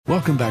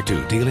Welcome back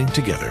to Dealing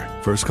Together.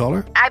 First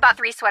caller? I bought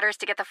 3 sweaters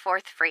to get the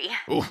 4th free.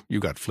 Oh, you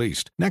got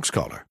fleeced. Next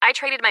caller? I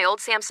traded my old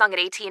Samsung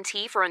at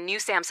AT&T for a new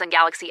Samsung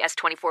Galaxy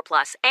S24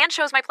 Plus and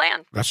chose my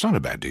plan. That's not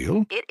a bad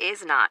deal. It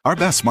is not. Our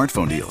best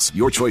smartphone deals.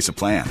 Your choice of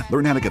plan.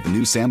 Learn how to get the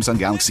new Samsung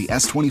Galaxy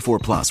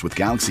S24 Plus with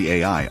Galaxy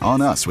AI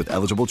on us with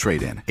eligible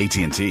trade-in.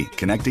 AT&T.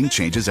 Connecting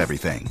changes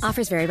everything.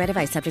 Offers vary by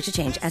device. Subject to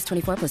change.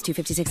 S24 plus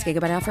 256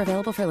 gigabyte offer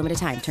available for a limited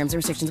time. Terms and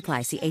restrictions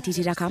apply. See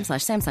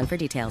att.com/Samsung for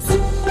details.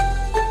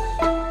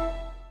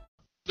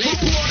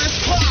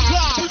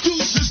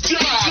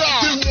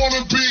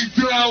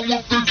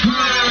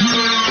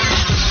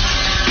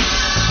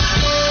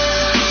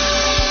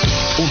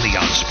 Only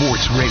on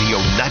Sports Radio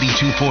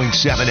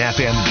 92.7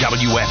 FM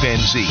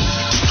WFNZ.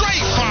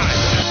 Straight fire.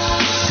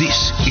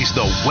 This is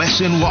the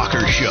Wes and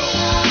Walker Show.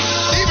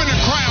 Even the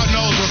crowd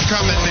knows what's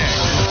coming next.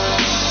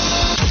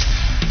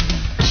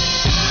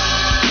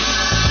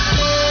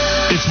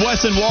 It's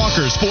Wes and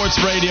Walker, Sports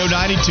Radio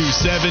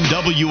 92.7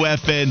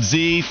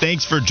 WFNZ.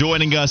 Thanks for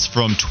joining us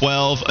from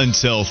 12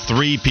 until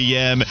 3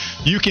 p.m.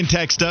 You can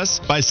text us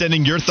by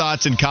sending your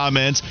thoughts and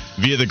comments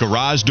via the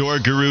Garage Door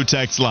Guru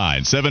text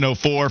line,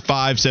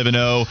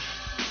 704-570-9610.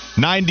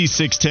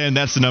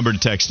 That's the number to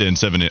text in,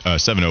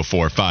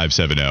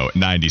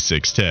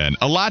 704-570-9610.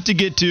 A lot to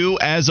get to,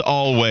 as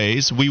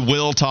always. We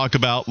will talk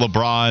about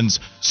LeBron's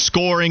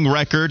scoring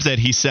record that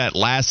he set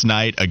last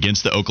night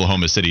against the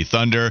Oklahoma City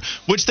Thunder,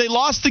 which they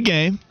lost the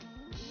game,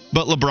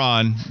 but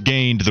LeBron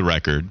gained the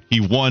record. He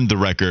won the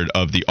record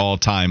of the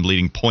all-time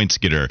leading points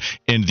getter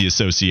in the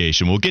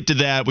association. We'll get to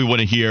that. We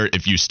want to hear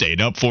if you stayed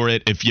up for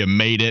it, if you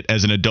made it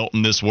as an adult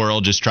in this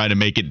world, just trying to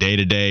make it day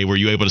to day. Were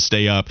you able to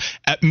stay up?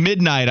 At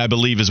midnight, I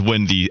believe, is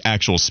when the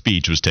actual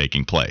speech was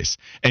taking place.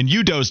 And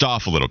you dozed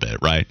off a little bit,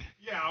 right?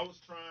 Yeah, I was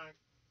trying.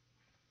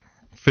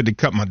 Fit to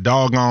cut my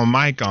doggone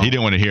mic on. He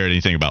didn't want to hear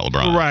anything about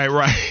LeBron. Right.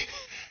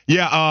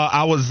 Yeah,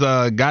 I was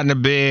got into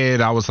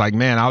bed. I was like,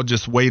 man, I'll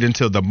just wait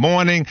until the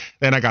morning.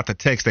 Then I got the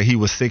text that he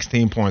was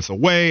 16 points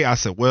away. I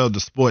said, well, the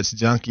sports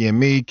junkie and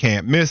me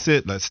can't miss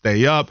it. Let's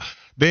stay up.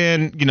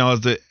 Then,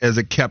 as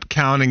it kept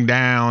counting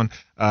down,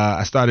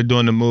 I started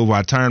doing the move where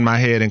I turned my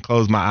head and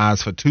closed my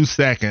eyes for 2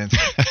 seconds.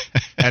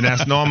 And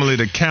that's normally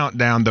the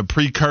countdown, the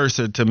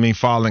precursor to me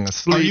falling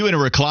asleep. Are you in a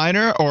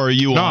recliner or are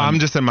you No, I'm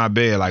just in my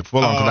bed, like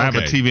full on, because I have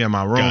a TV in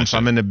my room, Gotcha. so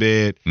I'm in the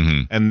bed.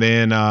 Mm-hmm. And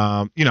then,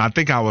 I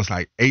think I was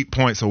like 8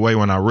 points away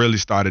when I really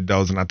started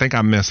dozing. I think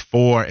I missed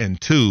 4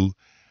 and 2.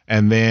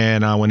 And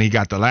then when he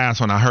got the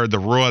last one, I heard the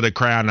roar of the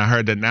crowd and I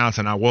heard the announce,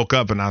 and I woke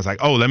up and I was like,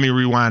 oh, let me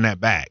rewind that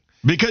back.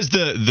 Because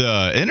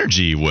the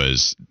energy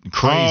was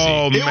crazy.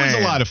 Oh, it man. was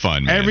a lot of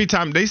fun, man. Every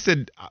time they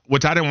said,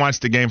 which I didn't watch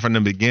the game from the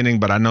beginning,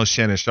 but I know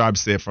Shannon Sharp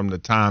said from the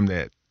time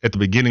that at the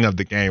beginning of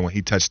the game when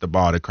he touched the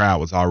ball, the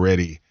crowd was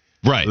already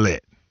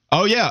lit.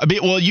 Oh, yeah. I mean,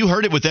 well, you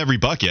heard it with every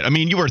bucket. I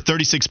mean, you were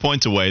 36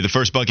 points away. The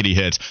first bucket he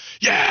hits,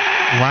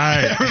 yeah!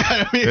 Right.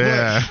 I mean,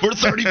 Yeah. we're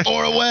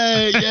 34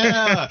 away,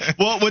 yeah.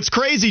 Well, what's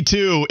crazy,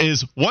 too,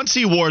 is once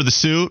he wore the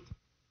suit,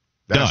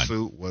 That done.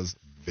 suit was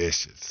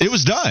vicious. It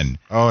was done.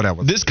 Oh, that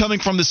was This coming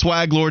from the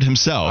swag lord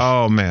himself.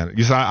 Oh, man.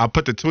 You saw, I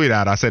put the tweet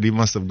out. I said he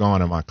must have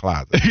gone in my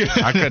closet.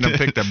 I couldn't have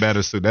picked a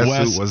better suit. That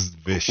suit was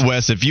vicious.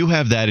 Wes, if you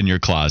have that in your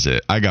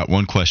closet, I got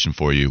one question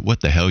for you.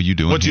 What the hell you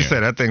doing What you here? say?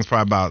 That thing's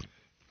probably about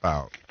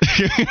that's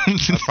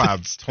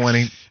probably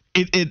 20.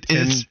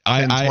 It's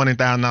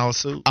 $20,000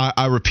 suit.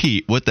 I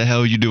repeat, what the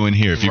hell are you doing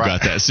here if you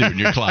got that suit in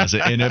your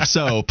closet? And if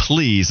so,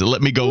 please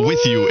let me go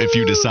with you if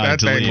you decide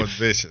to That thing leave. was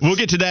vicious. We'll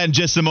get to that in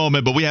just a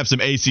moment, but we have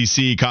some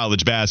ACC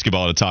college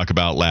basketball to talk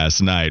about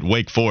last night.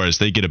 Wake Forest,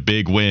 they get a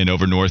big win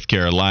over North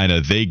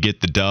Carolina. They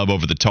get the dub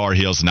over the Tar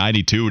Heels,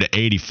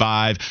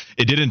 92-85.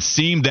 It didn't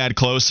seem that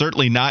close,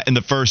 certainly not in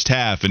the first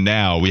half, and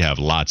now we have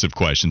lots of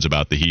questions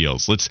about the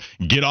Heels. Let's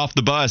get off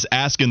the bus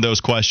asking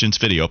those questions.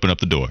 Fiddy, open up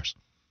the doors.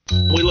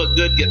 We look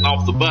good getting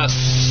off the bus.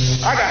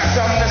 I got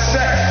something to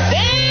say.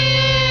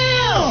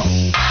 Damn!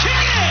 Kick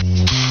it!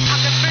 I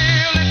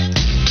can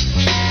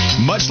feel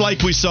it. Much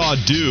like we saw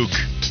Duke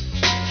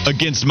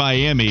against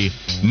Miami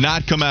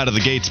not come out of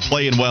the gates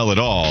playing well at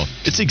all,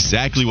 it's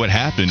exactly what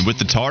happened with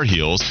the Tar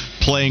Heels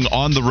playing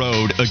on the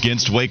road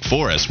against Wake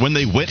Forest. When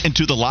they went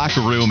into the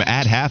locker room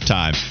at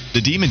halftime,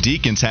 the Demon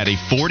Deacons had a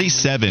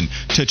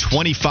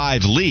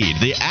 47-25 lead.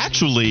 They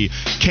actually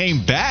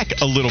came back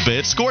a little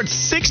bit, scored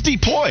 60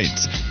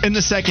 points in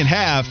the second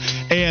half,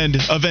 and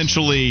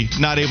eventually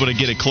not able to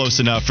get it close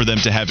enough for them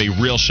to have a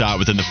real shot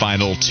within the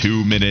final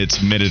 2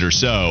 minutes, minute or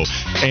so.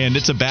 And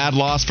it's a bad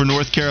loss for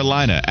North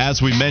Carolina,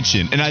 as we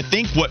mentioned. And I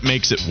think what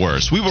makes it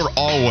worse, we were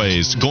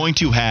always going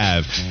to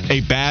have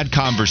a bad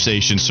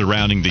conversation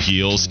surrounding the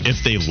Heels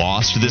if they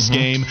lost this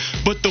game.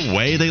 But the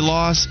way they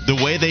lost, the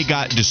way they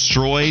got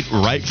destroyed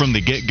right from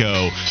the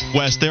get-go,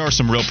 Wes, there are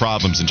some real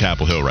problems in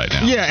Chapel Hill right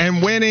now. Yeah,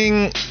 and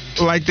winning,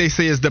 like they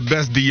say, is the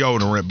best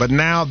deodorant. But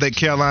now that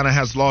Carolina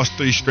has lost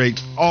 3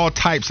 straight, all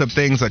types of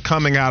things are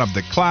coming out of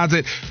the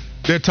closet.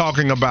 they're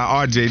talking about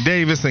R.J.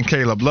 Davis and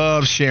Caleb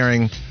Love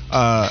sharing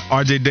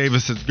R.J.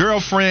 Davis's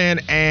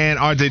girlfriend, and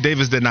R.J.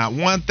 Davis did not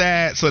want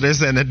that, so they're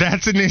saying that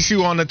that's an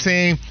issue on the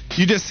team.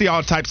 You just see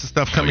all types of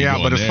stuff coming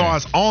out, but as far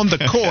as on the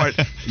court,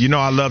 you know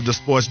I love the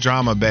sports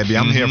drama, baby.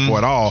 I'm here for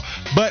it all.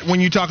 But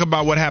when you talk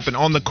about what happened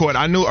on the court,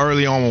 I knew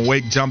early on when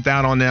Wake jumped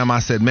out on them,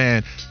 I said,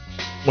 man,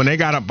 when they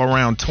got up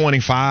around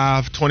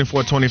 24,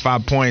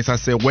 25 points, I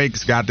said,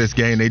 Wake's got this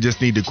game. They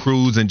just need to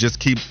cruise and just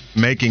keep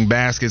making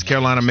baskets.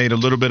 Carolina made a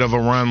little bit of a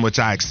run, which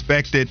I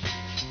expected.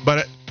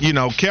 But, you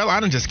know,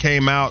 Carolina just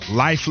came out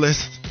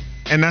lifeless.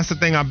 And that's the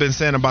thing I've been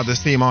saying about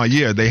this team all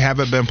year. They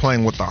haven't been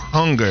playing with the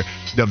hunger,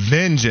 the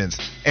vengeance.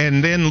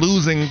 And then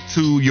losing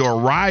to your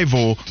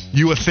rival,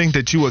 you would think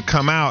that you would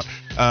come out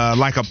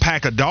like a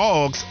pack of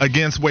dogs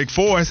against Wake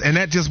Forest, and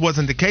that just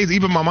wasn't the case.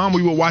 Even my mom,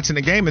 we were watching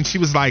the game, and she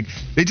was like,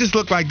 they just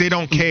look like they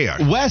don't care.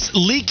 Wes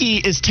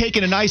Leakey is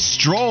taking a nice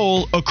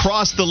stroll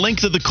across the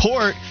length of the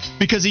court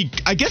because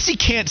I guess he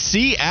can't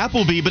see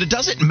Appleby, but it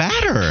doesn't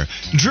matter.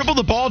 Dribble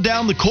the ball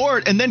down the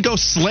court and then go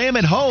slam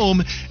it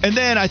home, and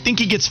then I think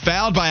he gets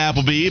fouled by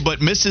Appleby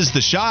but misses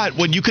the shot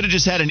when you could have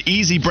just had an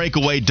easy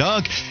breakaway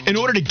dunk in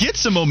order to get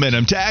some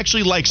momentum, to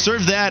actually like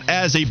serve that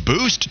as a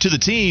boost to the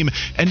team,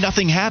 and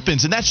nothing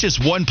happens. And that's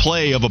just one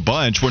play of a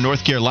bunch where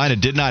North Carolina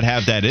did not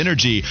have that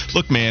energy.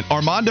 Look, man,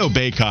 Armando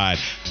Bacot,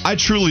 I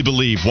truly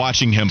believe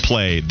watching him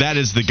play, that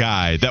is the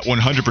guy that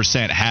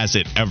 100% has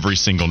it every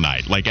single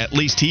night. Like, at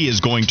least he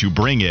is going to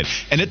bring it.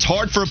 And it's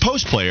hard for a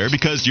post player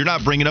because you're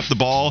not bringing up the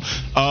ball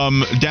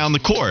down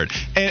the court.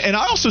 And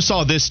I also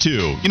saw this,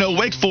 too. You know,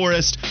 Wake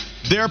Forest,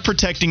 they're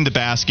protecting the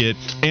basket,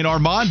 and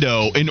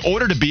Armando, in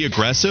order to be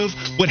aggressive,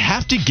 would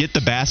have to get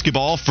the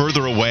basketball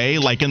further away,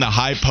 like in the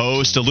high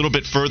post, a little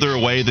bit further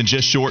away than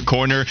just short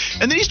corner.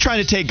 And then he's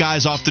trying to take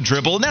guys off the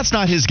dribble, and that's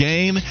not his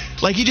game.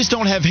 Like, he just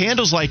don't have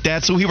handles like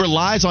that, so he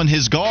relies on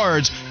his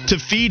guards to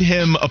feed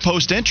him a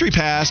post-entry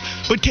pass.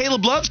 But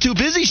Caleb Love's too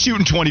busy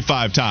shooting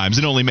 25 times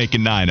and only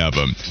making 9 of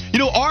them. You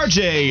know,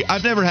 RJ,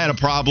 I've never had a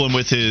problem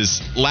with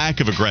his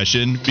lack of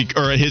aggression,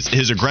 or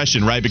his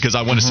aggression, right? Because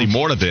I want to see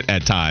more of it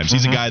at times.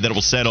 He's a guy that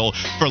will settle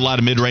for a lot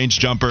of mid-range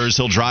jumpers.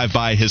 He'll drive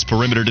by his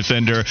perimeter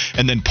defender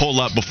and then pull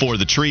up before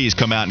the trees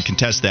come out and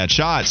contest that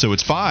shot, so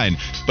it's fine.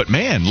 But,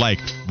 man, like,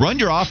 run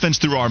your offense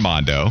through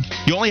Armando.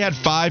 He only had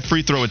 5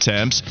 free throw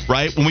attempts,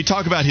 right? When we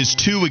talk about his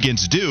 2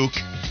 against Duke,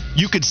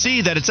 you could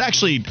see that it's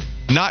actually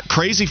not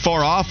crazy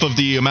far off of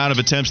the amount of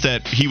attempts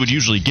that he would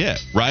usually get,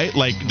 right?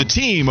 Like, the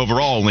team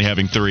overall only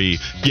having 3,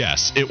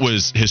 yes, it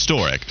was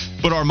historic.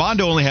 But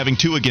Armando only having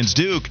 2 against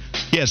Duke,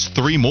 he has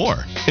 3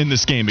 more in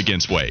this game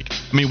against Wake.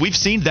 I mean, we've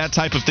seen that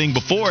type of thing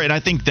before, and I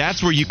think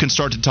that's where you can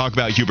start to talk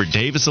about Hubert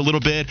Davis a little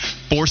bit,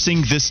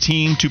 forcing this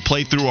team to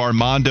play through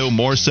Armando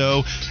more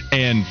so.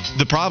 And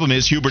the problem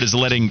is Hubert is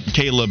letting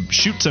Caleb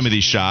shoot some of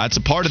these shots.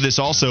 A part of this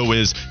also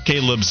is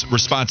Caleb's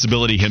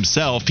responsibility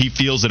himself. He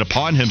feels it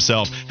upon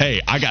himself,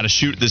 hey, I got to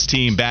shoot this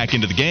team back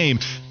into the game,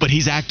 but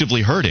he's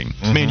actively hurting.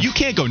 Man, you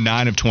can't go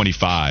 9 of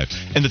 25.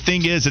 And the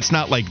thing is, it's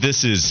not like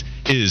this is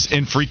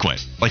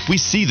infrequent. Like, we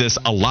see this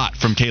a lot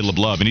from Caleb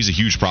Love, and he's a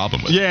huge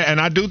problem with it. Yeah,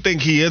 and I do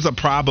think he is a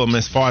problem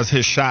as far as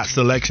his shot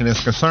selection is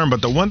concerned.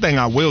 But the one thing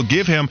I will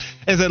give him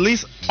is at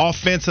least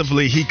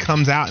offensively, he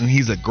comes out and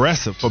he's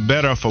aggressive, for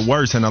better or for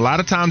worse. And a lot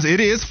of times it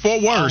is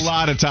for worse. A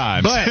lot of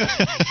times. But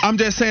I'm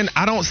just saying,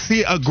 I don't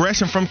see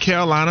aggression from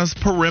Carolina's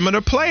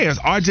perimeter players.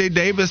 R.J.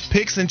 Davis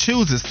picks and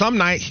chooses. Some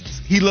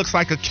nights he looks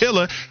like a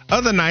killer.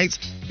 Other nights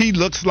he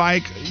looks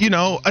like, you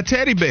know, a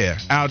teddy bear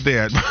out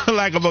there, for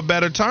lack of a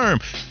better term.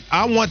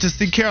 I want to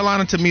see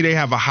Carolina. To me, they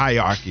have a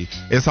hierarchy.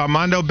 It's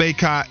Armando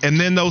Bacot and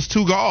then those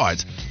 2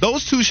 guards.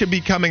 Those 2 should be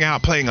coming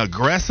out playing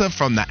aggressive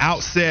from the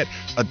outset,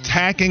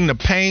 attacking the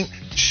paint,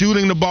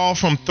 shooting the ball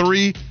from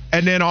 3,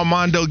 and then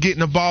Armando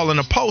getting the ball in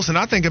the post. And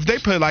I think if they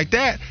play like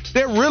that,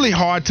 they're really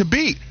hard to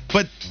beat.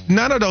 But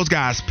none of those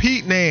guys,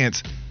 Pete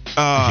Nance,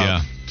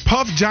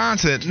 Puff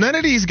Johnson, none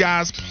of these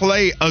guys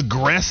play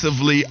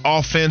aggressively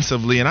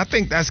offensively, and I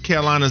think that's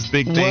Carolina's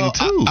big thing,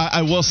 too.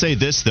 I will say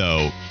this,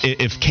 though.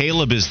 If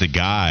Caleb is the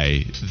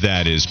guy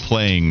that is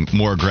playing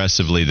more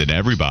aggressively than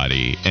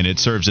everybody, and it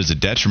serves as a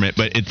detriment,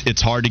 but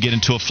it's hard to get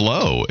into a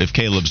flow if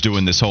Caleb's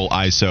doing this whole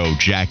ISO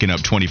jacking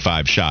up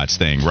 25 shots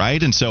thing,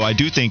 right? And so I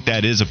do think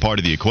that is a part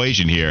of the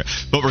equation here.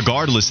 But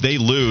regardless, they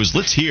lose.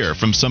 Let's hear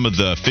from some of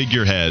the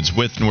figureheads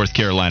with North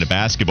Carolina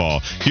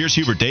basketball. Here's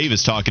Hubert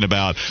Davis talking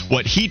about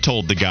what he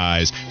told the guys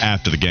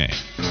after the game.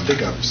 I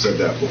think I've said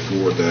that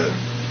before, that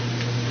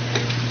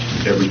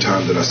every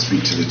time that I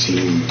speak to the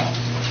team,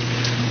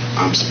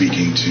 I'm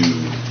speaking to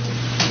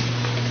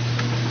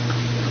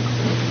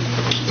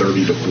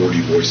 30 to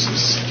 40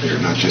 voices here,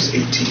 not just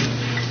 18.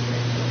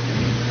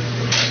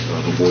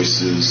 The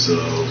voices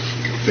of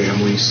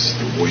families,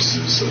 the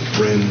voices of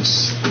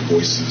friends, the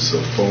voices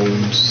of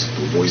phones,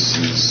 the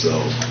voices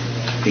of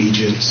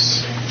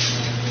agents,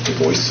 the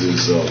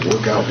voices of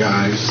workout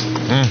guys.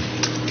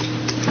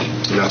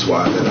 And that's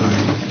why that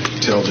I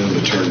tell them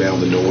to turn down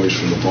the noise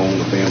from the phone,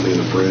 the family,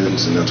 and the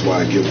friends. And that's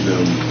why I give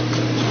them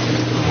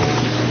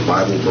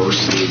Bible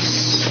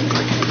verses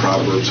like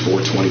Proverbs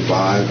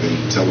 4:25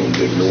 and tell them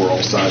to ignore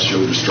all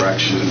sideshow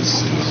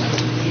distractions.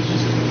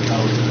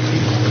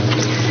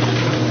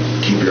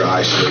 Keep your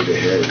eyes straight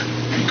ahead,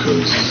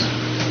 because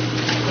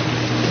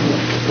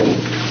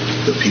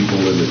the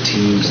people and the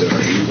teams that are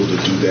able to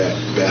do that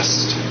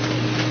best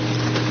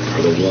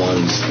are the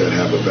ones that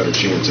have a better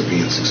chance of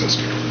being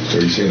successful. So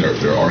are you saying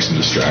there are some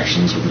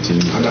distractions with the team?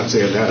 I'm not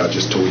saying that. I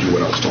just told you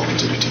what I was talking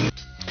to the team.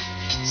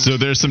 So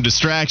there's some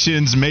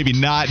distractions, maybe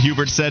not.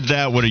 Hubert said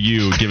that. What are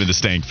you giving the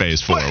stank face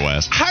for,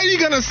 Wes? How are you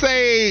going to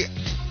say,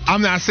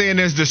 I'm not saying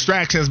there's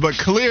distractions, but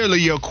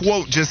clearly your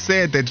quote just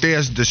said that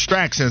there's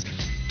distractions.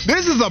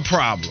 This is a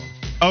problem,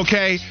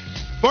 okay?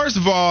 First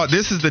of all,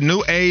 this is the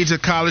new age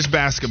of college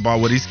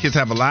basketball where these kids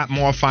have a lot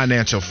more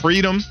financial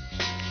freedom.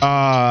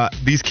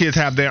 These kids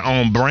have their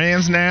own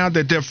brands now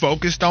that they're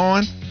focused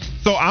on.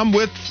 So I'm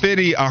with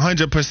Fitty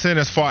 100%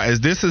 as far as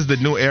this is the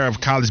new era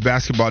of college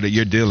basketball that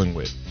you're dealing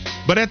with.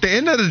 But at the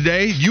end of the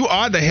day, you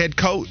are the head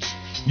coach.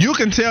 You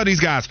can tell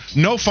these guys,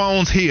 no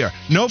phones here,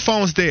 no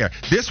phones there.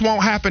 This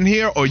won't happen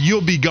here or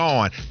you'll be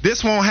gone.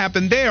 This won't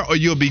happen there or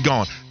you'll be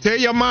gone. Tell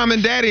your mom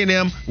and daddy and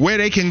them where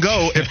they can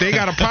go. If they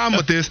got a problem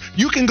with this,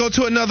 you can go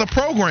to another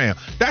program.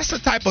 That's the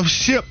type of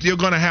ship you're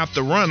going to have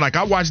to run. Like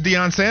I watched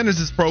Deion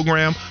Sanders'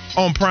 program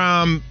on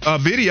Prime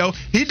Video.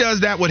 He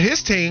does that with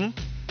his team.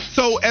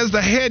 So as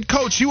the head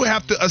coach, you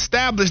have to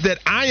establish that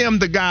I am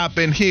the guy up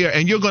in here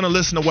and you're going to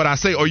listen to what I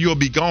say or you'll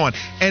be gone.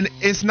 And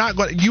it's not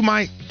going to, you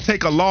might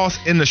take a loss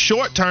in the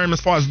short term as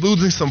far as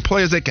losing some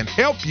players that can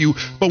help you.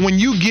 But when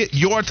you get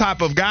your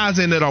type of guys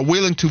in that are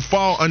willing to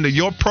fall under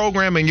your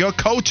program and your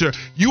culture,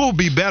 you will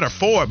be better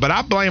for it. But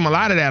I blame a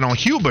lot of that on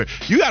Hubert.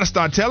 You got to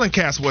start telling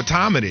cats what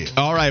time it is.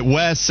 All right,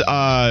 Wes,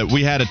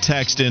 we had a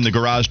text in the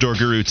Garage Door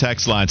Guru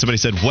text line. Somebody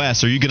said,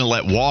 Wes, are you going to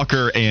let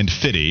Walker and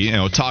Fitty,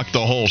 talk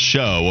the whole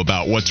show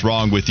about what's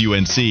wrong with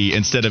UNC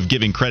instead of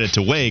giving credit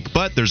to Wake?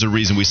 But there's a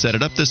reason we set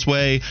it up this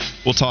way.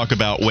 We'll talk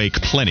about Wake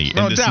plenty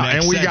in this doubt.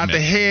 next And we segment. got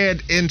the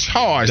head in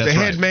charge, That's the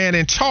head right. man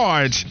in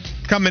charge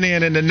coming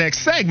in the next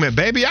segment,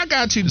 baby. I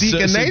got you,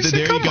 Deacon Nation.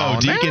 There Come you go, on,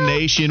 Deacon man.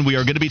 Nation. We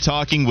are going to be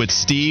talking with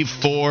Steve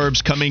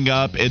Forbes coming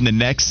up in the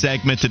next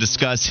segment to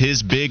discuss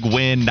his big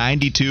win,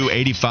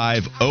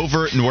 92-85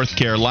 over North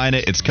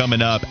Carolina. It's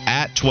coming up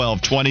at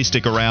 12:20.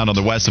 Stick around on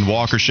the Wes and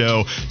Walker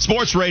Show.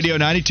 Sports Radio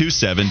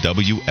 92.7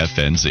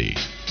 WFNZ.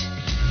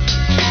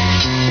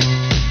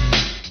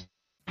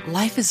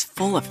 Life is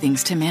full of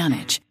things to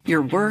manage.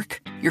 Your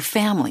work, your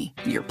family,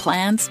 your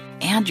plans,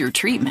 and your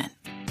treatment.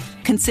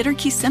 Consider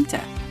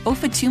Kesimpta,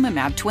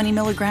 ofatumumab 20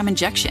 milligram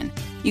injection.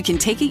 You can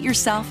take it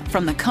yourself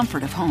from the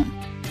comfort of home.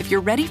 If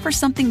you're ready for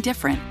something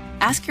different,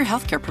 ask your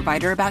healthcare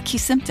provider about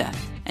Kesimpta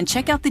and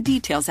check out the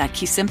details at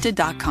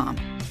kesimpta.com.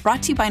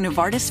 Brought to you by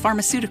Novartis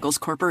Pharmaceuticals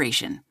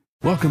Corporation.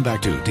 Welcome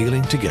back to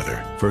Dealing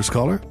Together. First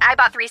caller? I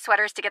bought 3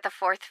 sweaters to get the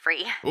 4th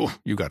free. Oh,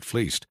 you got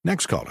fleeced.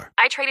 Next caller.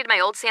 I traded my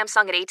old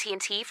Samsung at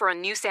AT&T for a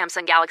new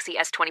Samsung Galaxy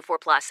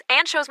S24 Plus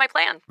and chose my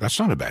plan. That's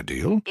not a bad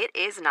deal. It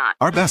is not.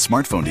 Our best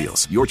smartphone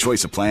deals. Your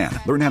choice of plan.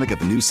 Learn how to get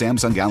the new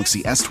Samsung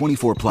Galaxy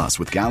S24 Plus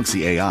with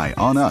Galaxy AI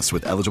on us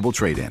with eligible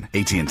trade-in.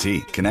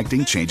 AT&T.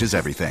 Connecting changes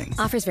everything.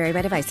 Offers vary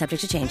by device,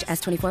 subject to change.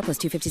 S24 plus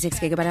 256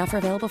 gigabyte offer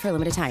available for a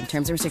limited time.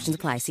 Terms and restrictions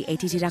apply. See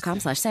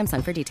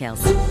att.com/Samsung for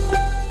details.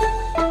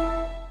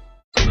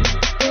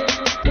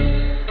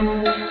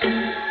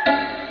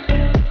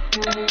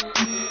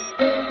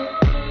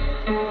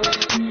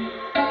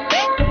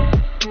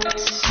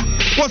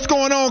 What's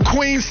going on,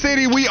 Queen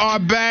City? We are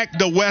back.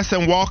 The Wes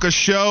and Walker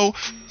Show.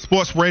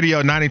 Sports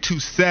Radio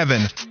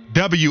 92.7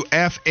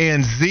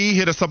 WFNZ.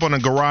 Hit us up on the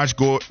garage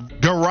door.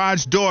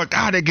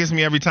 God, that gets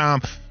me every time.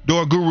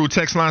 Door Guru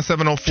text line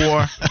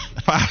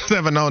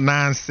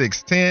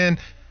 704-570-9610.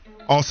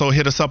 Also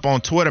hit us up on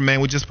Twitter, man.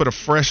 We just put a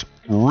fresh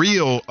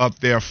reel up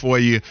there for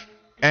you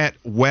at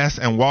Wes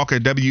and Walker,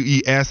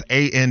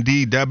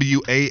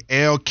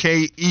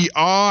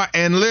 WESANDWALKER.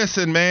 And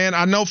listen, man,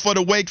 I know for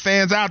the Wake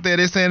fans out there,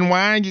 they're saying,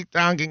 why aren't you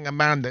talking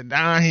about the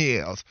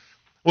downhills?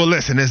 Well,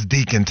 listen, it's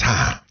Deacon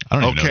time.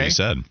 I don't even know what you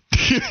said.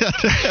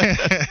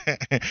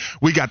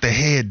 We got the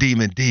head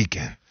demon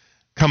Deacon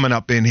coming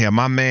up in here.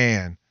 My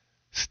man,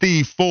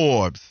 Steve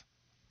Forbes,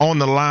 on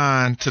the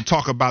line to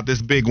talk about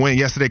this big win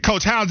yesterday.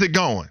 Coach, how's it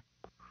going?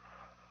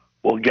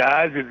 Well,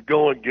 guys, it's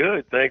going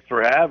good. Thanks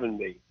for having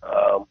me.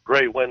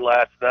 Great win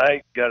last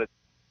night. Got a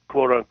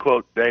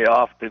quote-unquote day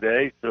off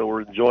today, so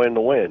we're enjoying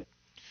the win.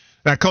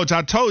 Now, Coach,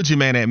 I told you,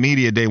 man, at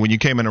Media Day when you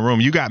came in the room,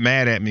 you got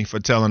mad at me for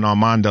telling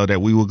Armando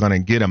that we were going to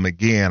get him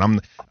again. I'm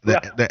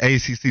the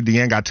ACC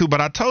DN guy, too.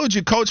 But I told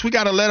you, Coach, we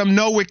got to let him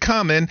know we're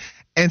coming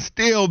and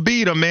still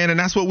beat him, man, and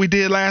that's what we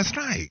did last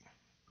night.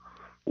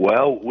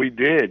 Well, we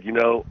did. We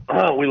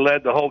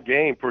led the whole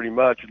game pretty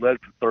much. We led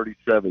for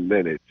 37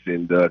 minutes,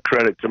 and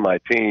credit to my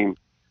team.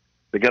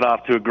 They got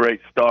off to a great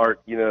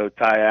start.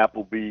 Ty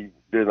Appleby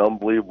did an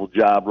unbelievable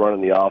job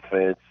running the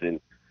offense, and,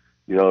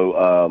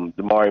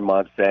 Damari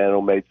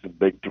Monsanto made some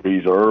big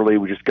threes early.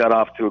 We just got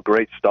off to a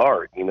great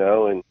start,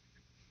 and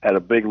had a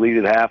big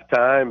lead at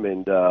halftime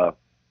and,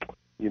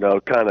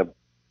 kind of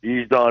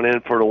eased on in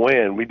for the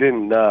win. We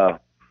didn't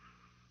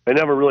they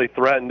never really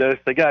threatened us.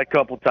 They got a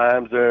couple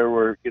times there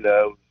where,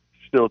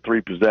 still a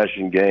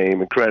 3-possession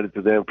game, and credit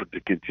to them to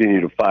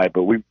continue to fight.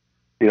 But we,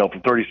 for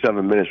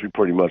 37 minutes, we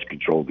pretty much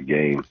controlled the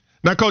game.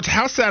 Now, Coach,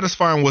 how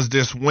satisfying was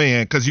this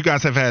win? Because you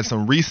guys have had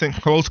some recent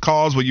close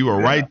calls where you were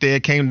right there,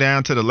 came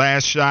down to the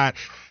last shot,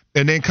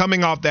 and then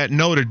coming off that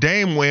Notre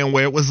Dame win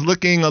where it was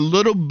looking a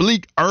little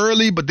bleak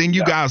early, but then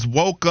you guys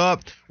woke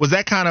up. Was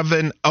that kind of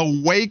an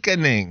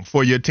awakening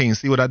for your team?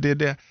 See what I did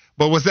there?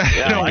 But was that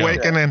an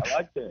awakening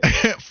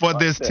for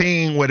this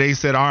team where they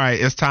said, all right,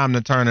 it's time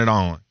to turn it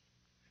on?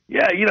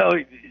 Yeah,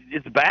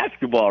 it's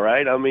basketball,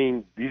 right? I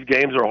mean, these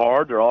games are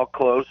hard. They're all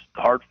close,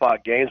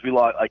 hard-fought games. We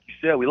lost, like you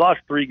said, we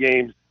lost 3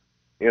 games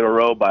in a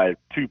row by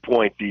 2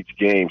 points each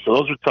game. So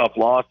those are tough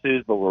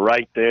losses, but we're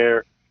right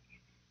there.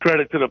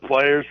 Credit to the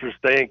players for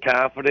staying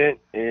confident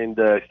and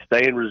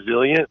staying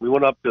resilient. We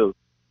went up to,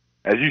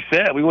 as you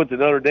said, we went to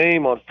Notre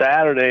Dame on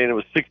Saturday, and it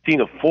was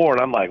 16-4,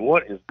 and I'm like,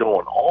 what is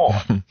going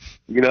on?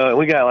 And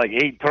we got like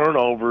 8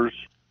 turnovers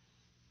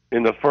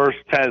in the first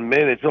 10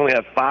 minutes. We only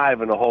had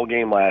 5 in the whole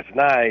game last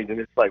night, and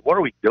it's like, what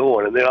are we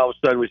doing? And then all of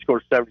a sudden we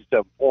scored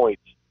 77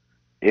 points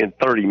in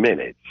 30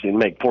 minutes and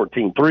make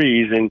 14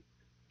 threes, and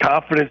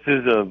confidence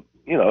is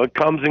it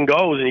comes and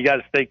goes, and you got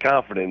to stay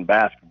confident in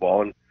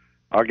basketball. And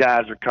our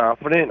guys are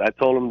confident. I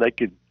told them they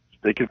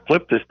could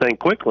flip this thing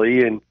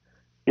quickly, and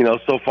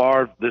so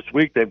far this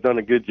week they've done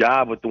a good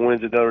job with the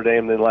wins at Notre Dame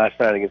and then last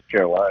night against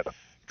Carolina.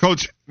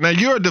 Coach, now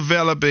you're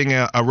developing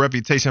a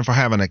reputation for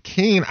having a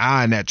keen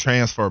eye in that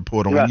transfer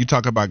portal. When you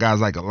talk about guys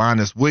like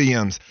Linus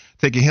Williams,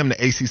 taking him to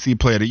ACC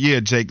Player of the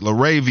Year, Jake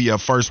LaRavia,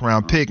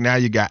 first-round pick. Now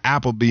you got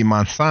Appleby,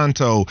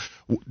 Monsanto,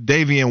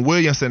 Davian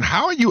Williamson.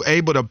 How are you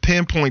able to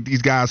pinpoint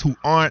these guys who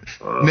aren't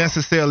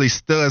necessarily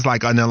studs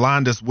like an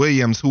Alondis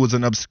Williams, who was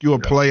an obscure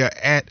player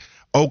at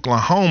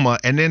Oklahoma,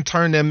 and then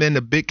turn them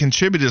into big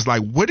contributors?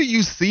 Like, what do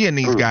you see in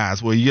these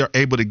guys where you're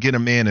able to get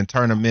them in and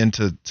turn them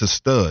into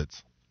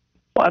studs?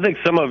 Well, I think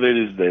some of it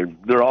is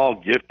they're all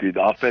gifted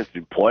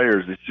offensive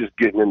players. It's just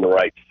getting in the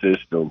right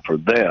system for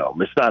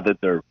them. It's not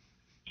that their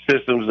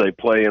systems they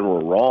play in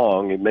were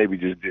wrong. It maybe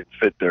just didn't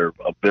fit their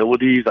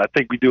abilities. I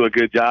think we do a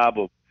good job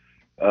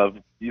of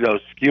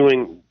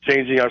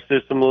changing our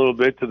system a little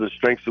bit to the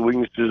strengths and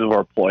weaknesses of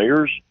our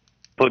players,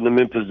 putting them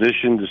in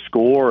position to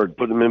score and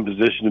putting them in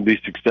position to be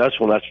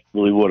successful. And that's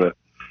really what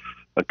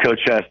a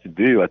coach has to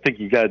do. I think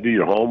you got to do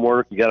your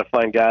homework. You got to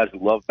find guys who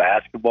love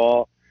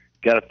basketball.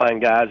 Got to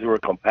find guys who are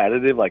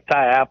competitive. Like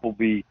Ty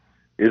Appleby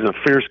is a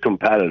fierce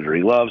competitor.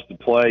 He loves to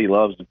play. He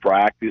loves to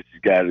practice. He's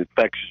got an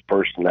infectious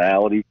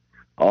personality.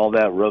 All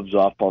that rubs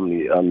off on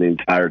the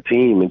entire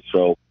team. And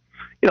so,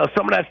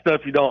 some of that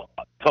stuff you don't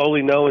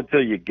totally know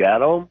until you get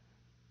them.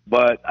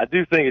 But I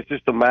do think it's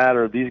just a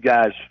matter of these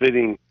guys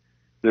fitting.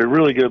 They're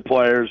really good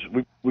players.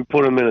 We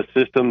put them in a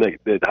system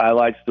that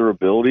highlights their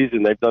abilities,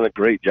 and they've done a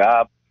great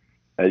job.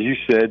 As you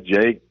said,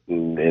 Jake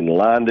and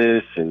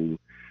Landis and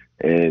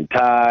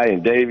Ty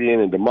and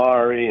Davian and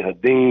Damari and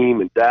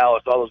Hadim and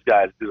Dallas, all those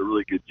guys did a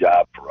really good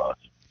job for us.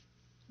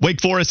 Wake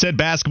Forest head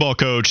basketball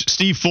coach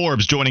Steve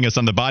Forbes joining us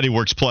on the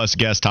Bodyworks Plus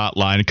guest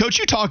hotline. And Coach,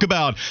 you talk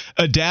about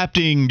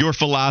adapting your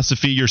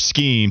philosophy, your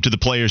scheme to the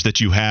players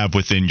that you have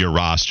within your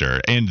roster.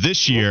 And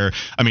this year,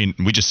 I mean,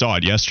 we just saw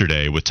it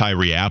yesterday with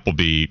Tyree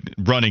Appleby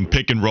running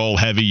pick and roll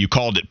heavy. You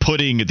called it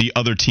putting the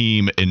other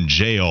team in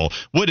jail.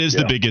 What is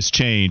the biggest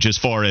change as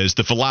far as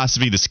the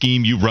philosophy, the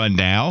scheme you run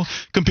now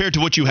compared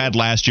to what you had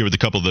last year with a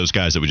couple of those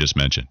guys that we just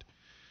mentioned?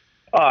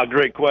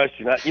 Great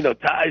question.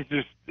 Ty's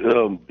just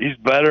he's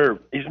better.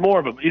 He's more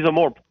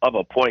of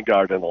a point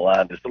guard than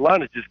Alondis.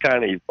 Alondis just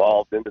kind of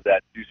evolved into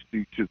that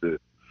due to the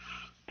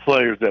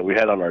players that we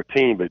had on our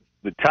team. But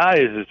Ty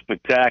is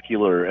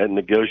spectacular at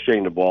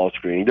negotiating the ball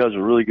screen. He does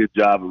a really good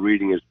job of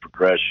reading his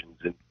progressions.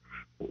 And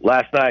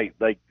last night,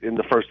 like in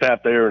the first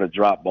half, they were in a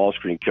drop ball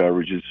screen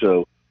coverage, and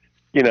so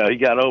he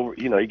got over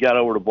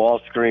the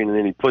ball screen, and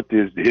then he put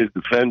his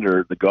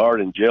defender, the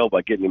guard, in jail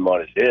by getting him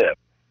on his hip.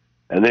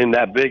 And then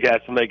that big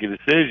has to make a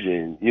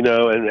decision,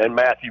 and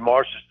Matthew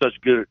Marsh is such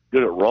good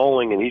at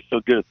rolling, and he's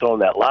so good at throwing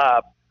that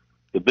lob.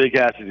 The big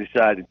has to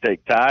decide to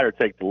take Ty or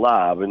take the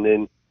lob, and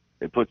then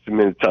it puts him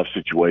in a tough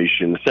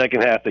situation. The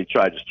second half, they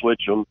tried to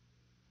switch him,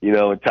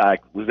 and Ty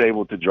was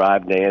able to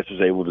drive Nance,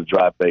 was able to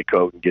drive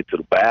Baycoat and get to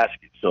the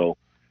basket. So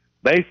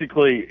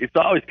basically, it's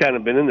always kind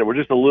of been in there. We're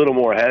just a little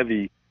more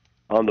heavy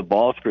on the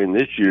ball screen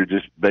this year,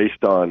 just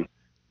based on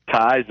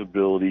Ty's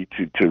ability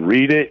to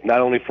read it, not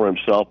only for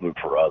himself, but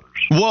for others.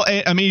 Well,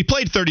 I mean, he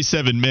played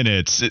 37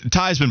 minutes.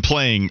 Ty's been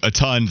playing a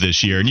ton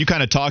this year, and you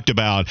kind of talked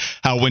about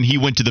how when he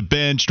went to the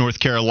bench, North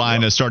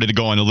Carolina started to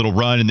go on a little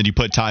run, and then you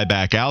put Ty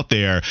back out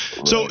there.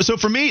 Right. So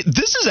for me,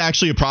 this is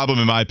actually a problem,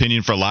 in my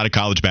opinion, for a lot of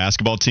college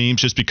basketball teams,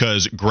 just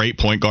because great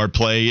point guard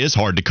play is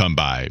hard to come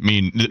by. I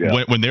mean,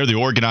 when they're the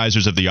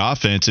organizers of the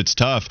offense, it's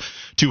tough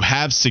to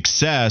have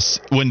success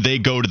when they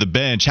go to the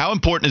bench. How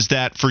important is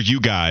that for you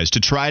guys to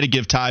try to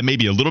give Ty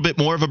maybe a little bit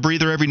more of a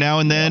breather every now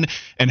and then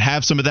and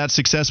have some of that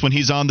success when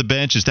he's on the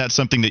bench? Is that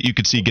something that you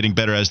could see getting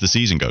better as the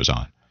season goes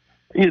on?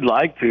 You'd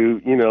like to.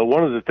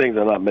 One of the things,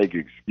 I'm not making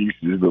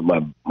excuses, but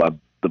my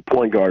the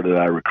point guard that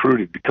I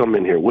recruited to come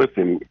in here with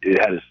him, it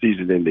had a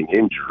season-ending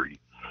injury.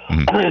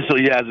 So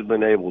he hasn't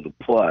been able to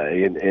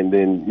play. And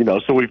then,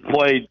 so we've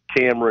played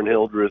Cameron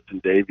Hildreth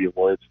and Davian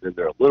Winston in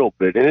there a little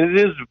bit. And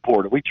it is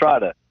important. We try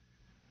to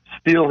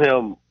steal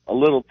him a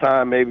little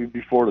time maybe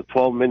before the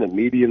 12-minute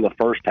media in the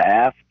first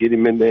half, get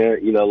him in there,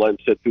 let him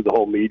sit through the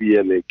whole media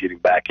and then get him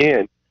back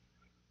in.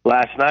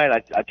 Last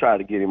night I tried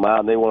to get him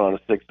out, and they went on a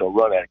 6-0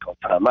 run at called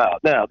timeout.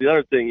 Now, the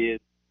other thing is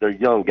they're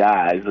young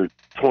guys. They're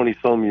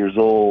 20-some years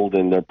old,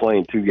 and they're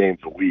playing 2 games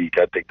a week.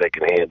 I think they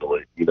can handle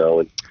it,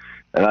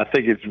 And I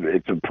think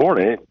it's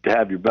important to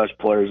have your best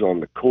players on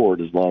the court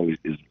as long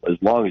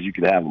as you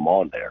can have them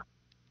on there.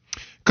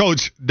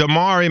 Coach,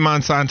 Damari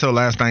Monsanto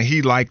last night,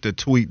 he liked the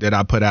tweet that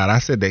I put out. I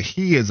said that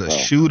he is a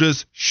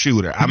shooter's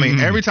shooter. I mean,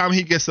 every time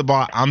he gets the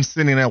ball, I'm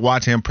sitting there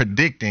watching him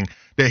predicting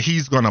that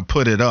he's going to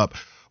put it up.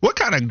 What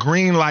kind of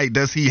green light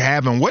does he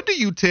have, and what do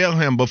you tell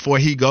him before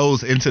he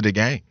goes into the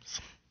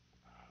games?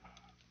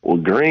 Well,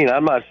 green,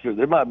 I'm not sure.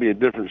 There might be a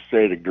different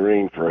shade of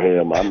green for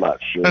him. I'm not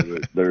sure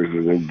that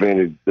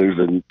there's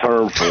a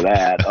term for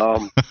that.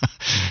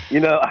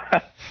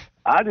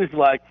 I just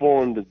like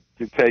for him to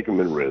take him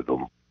in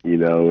rhythm,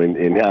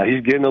 and how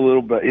he's getting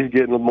he's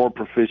getting more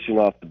proficient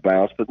off the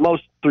bounce, but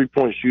most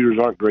 3-point shooters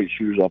aren't great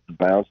shooters off the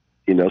bounce.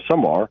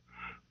 Some are.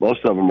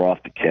 Most of them are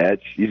off the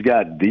catch. He's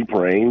got deep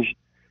range,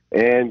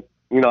 and,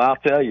 I'll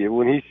tell you,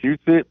 when he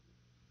shoots it,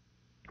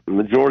 the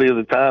majority of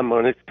the time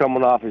when it's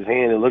coming off his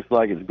hand, it looks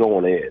like it's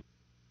going in.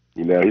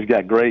 He's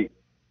got great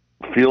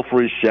feel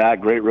for his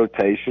shot, great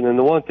rotation. And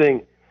the one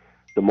thing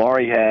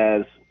Damari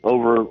has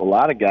over a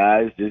lot of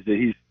guys is that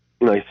he's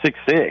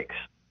 6'6",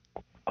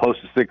 close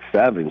to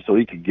 6'7", so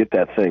he could get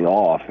that thing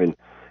off. And,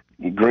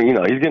 he's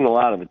getting a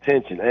lot of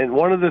attention. And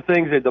one of the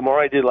things that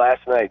Damari did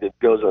last night that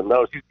goes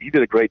unnoticed, he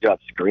did a great job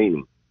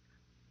screening.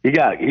 He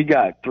got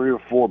 3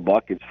 or 4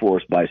 buckets for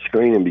us by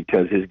screening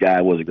because his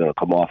guy wasn't going to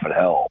come off and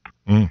help.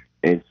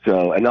 And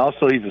so, and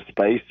also he's a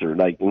spacer.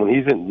 Like when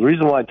the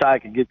reason why Ty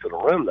can get to the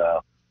rim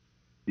now,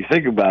 you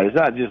think about it, it's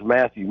not just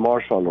Matthew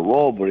Marshall on the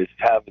roll, but it's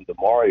having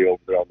Damari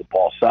over there on the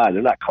ball side.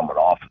 They're not coming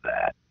off of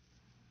that.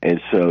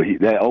 And so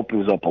that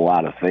opens up a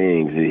lot of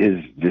things.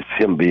 Just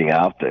him being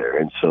out there.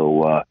 And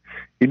so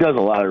he does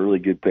a lot of really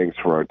good things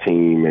for our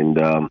team. And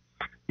I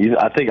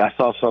think I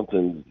saw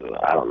something,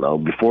 I don't know,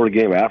 before the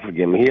game, after the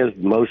game. He has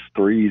the most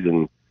threes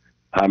in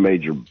high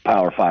major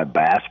Power 5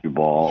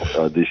 basketball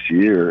this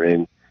year.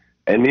 And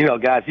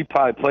guys, he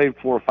probably played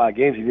 4 or 5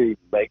 games. He didn't even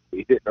make.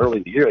 He did early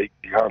in the year. He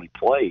hardly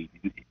played.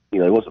 He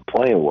wasn't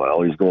playing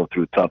well. He was going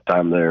through a tough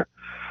time there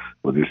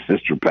with his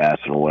sister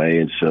passing away,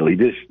 and so he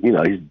just,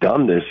 he's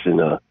done this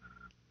in a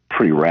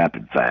pretty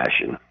rapid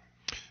fashion.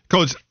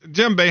 Coach,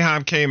 Jim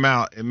Boeheim came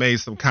out and made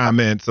some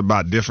comments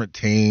about different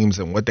teams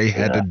and what they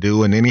had to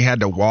do, and then he had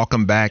to walk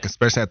them back,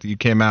 especially after you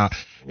came out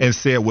and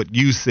said what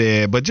you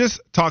said. But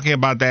just talking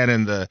about that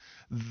and the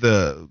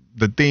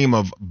theme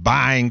of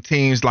buying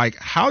teams, like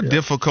how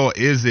difficult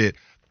is it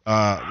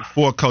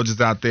for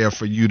coaches out there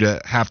for you to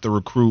have to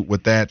recruit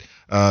with that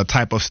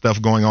type of stuff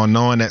going on,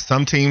 knowing that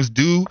some teams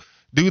do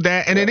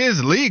that, and it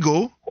is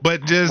legal,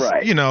 but just,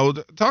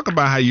 talk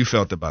about how you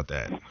felt about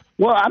that.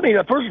 Well, I mean,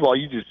 first of all,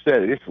 you just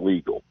said it. It's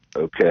legal,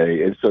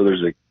 okay? And so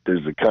there's a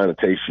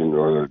connotation,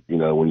 or,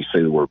 when you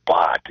say the word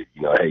bot, hey,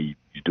 you're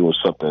doing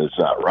something that's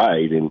not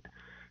right, and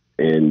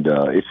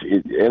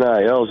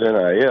NIL's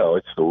NIL.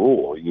 It's the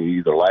rule. You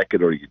either like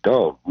it or you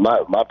don't.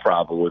 My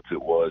problem with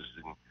it was,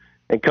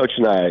 and Coach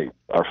and I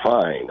are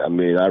fine. I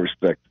mean,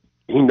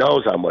 he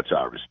knows how much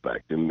I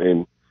respect him,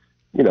 and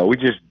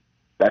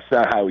that's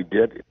not how we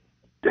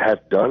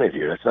have done it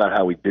here. That's not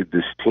how we did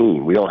this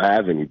team. We don't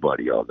have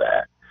anybody on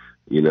that.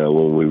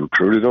 When we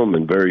recruited them,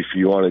 and very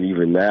few on it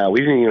even now. We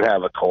didn't even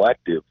have a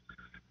collective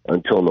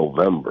until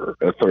November,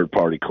 a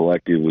third-party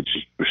collective, which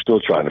we're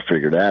still trying to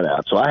figure that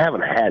out. So I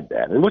haven't had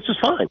that, and which is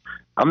fine.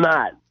 I'm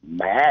not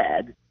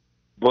mad,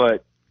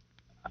 but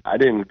I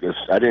didn't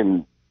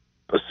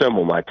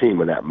assemble my team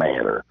in that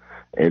manner.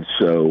 And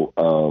so,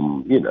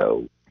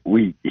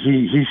 he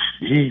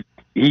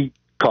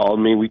called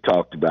me, we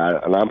talked about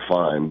it, and I'm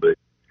fine. But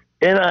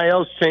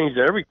NIL's changed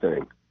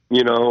everything.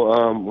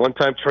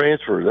 One-time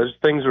transfer. Those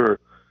things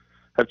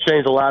have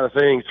changed a lot of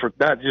things for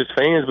not just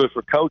fans, but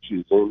for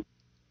coaches. And,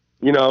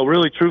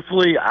 really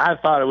truthfully, I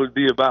thought it would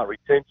be about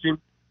retention,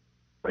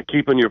 like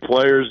keeping your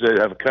players that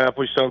have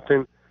accomplished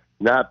something,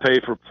 not pay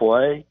for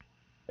play.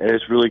 And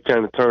it's really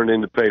kind of turned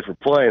into pay for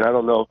play. And I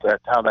don't know if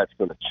that's how that's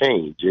going to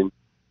change. And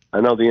I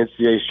know the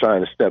NCAA is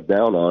trying to step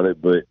down on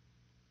it, but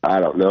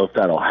I don't know if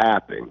that'll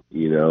happen,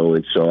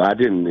 And so I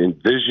didn't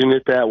envision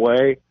it that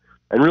way.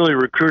 And really,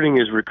 recruiting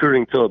is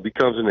recruiting till it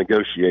becomes a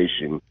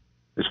negotiation,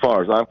 as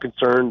far as I'm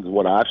concerned,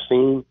 what I've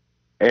seen.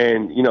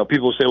 And,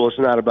 people say, well, it's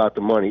not about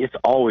the money. It's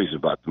always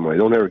about the money.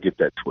 Don't ever get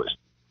that twisted.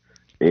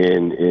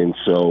 And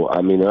so,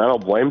 I mean, I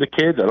don't blame the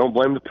kids. I don't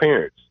blame the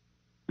parents.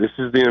 This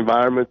is the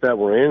environment that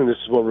we're in, and this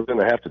is what we're going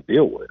to have to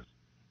deal with.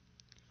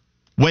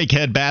 Wake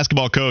head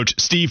basketball coach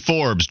Steve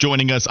Forbes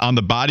joining us on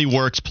the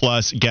Bodyworks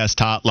Plus guest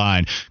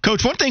hotline.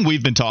 Coach, one thing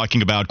we've been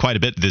talking about quite a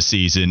bit this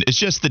season is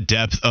just the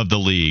depth of the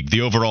league, the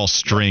overall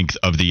strength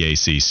of the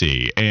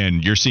ACC.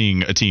 And you're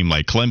seeing a team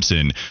like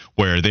Clemson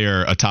where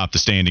they're atop the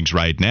standings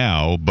right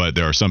now, but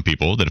there are some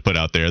people that have put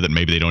out there that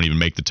maybe they don't even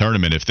make the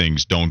tournament if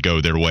things don't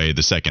go their way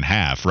the second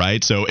half,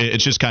 right? So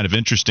it's just kind of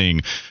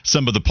interesting,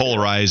 some of the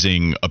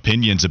polarizing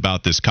opinions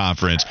about this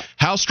conference.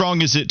 How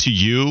strong is it to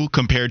you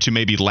compared to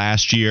maybe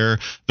last year,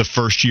 the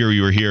first year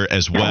you were here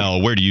as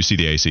well? Where do you see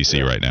the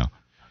ACC right now?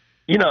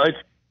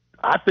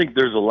 I think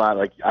there's a lot,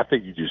 I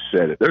think you just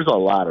said it. There's a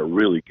lot of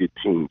really good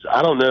teams.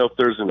 I don't know if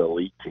there's an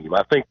elite team.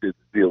 I think that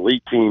the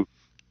elite team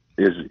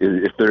is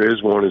if there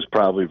is one, is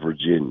probably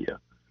Virginia.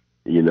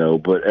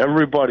 But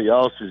everybody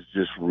else is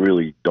just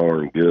really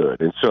darn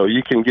good. And so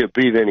you can get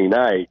beat any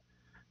night.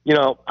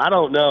 I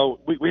don't know.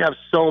 We have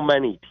so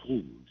many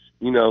teams.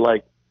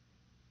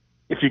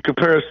 If you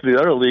compare us to the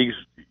other leagues,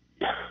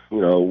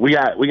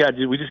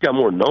 we just got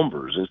more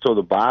numbers, and so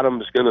the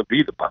bottom is going to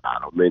be the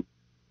bottom, and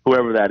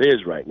whoever that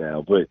is right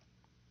now. But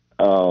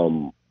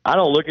I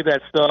don't look at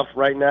that stuff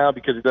right now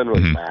because it doesn't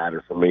really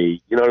matter for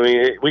me. You know what I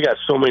mean? We got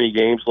so many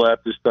games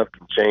left; this stuff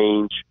can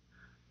change.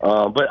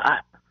 But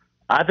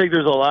I think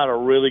there's a lot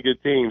of really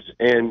good teams,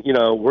 and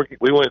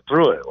we went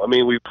through it. I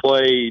mean, we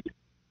played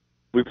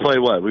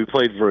what? We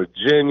played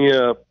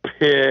Virginia,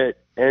 Pitt,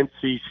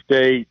 NC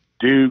State,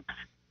 Duke,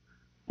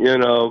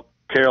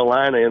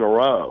 Carolina in a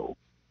row,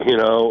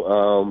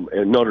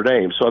 and Notre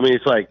Dame. So, I mean,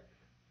 it's like,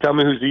 tell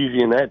me who's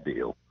easy in that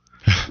deal,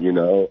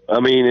 I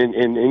mean,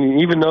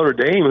 and even Notre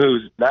Dame,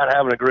 who's not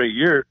having a great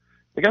year,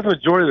 they got the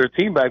majority of their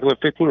team back, went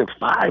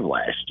 15-5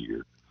 last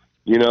year,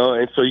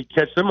 and so you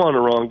catch them on the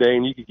wrong day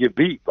and you could get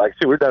beat. Like I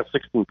said, we're down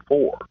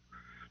 16-4.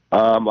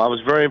 I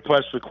was very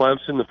impressed with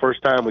Clemson the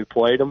first time we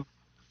played them.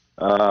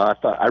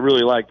 I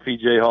really liked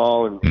P.J.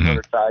 Hall and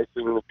Hunter Tyson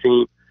and the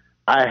team.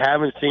 I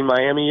haven't seen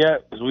Miami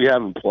yet because we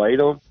haven't played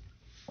them.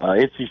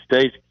 NC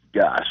State,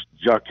 gosh,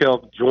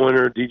 Jarkel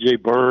Joyner,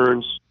 DJ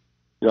Burns,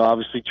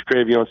 obviously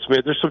Travion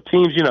Smith. There's some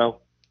teams,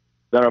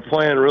 that are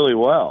playing really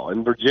well.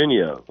 And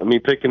Virginia, I mean,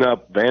 picking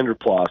up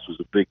Vanderplas was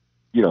a big,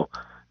 deal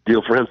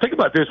for him. Think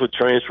about this with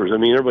transfers. I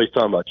mean, everybody's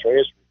talking about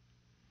transfers.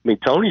 I mean,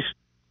 Tony's,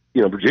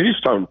 Virginia's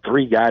starting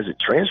 3 guys that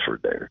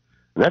transferred there,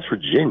 and that's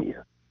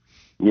Virginia.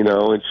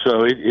 And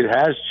so it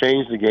has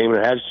changed the game, and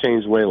it has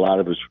changed the way a lot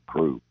of us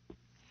recruit.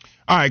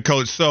 All right,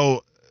 Coach.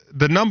 So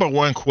the number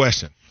one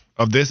question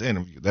of this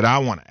interview that I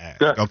want to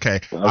ask, okay,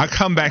 I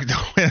come back to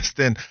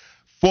Winston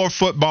for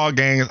football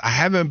games. I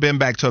haven't been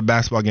back to a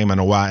basketball game in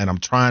a while, and I'm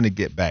trying to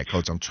get back,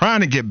 Coach. I'm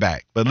trying to get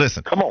back. But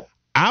listen, come on.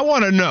 I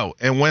want to know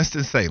in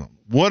Winston-Salem,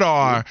 what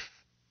are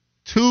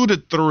 2 to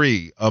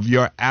 3 of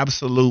your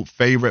absolute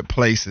favorite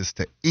places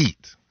to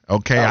eat?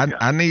 Okay,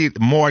 I need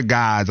more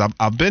guys.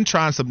 I've been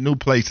trying some new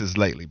places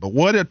lately, but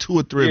what are 2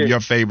 or 3 of your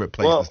favorite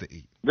places to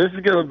eat? This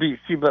is going to be,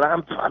 but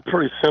I'm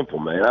pretty simple,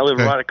 man. I live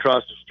right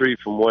across the street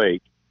from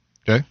Wake.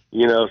 Okay.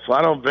 So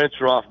I don't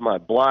venture off my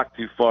block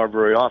too far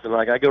very often.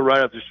 Like, I go right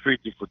up the street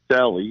to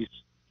Fratelli's.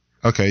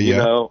 Okay,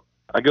 yeah.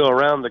 I go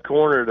around the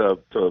corner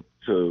to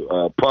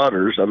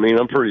Putters. I mean,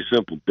 I'm a pretty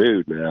simple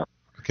dude now.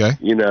 Okay.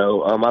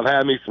 I've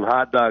had me some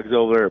hot dogs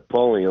over there at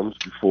Pulliam's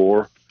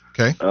before.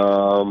 Okay.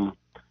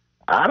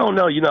 I don't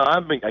know.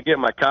 I get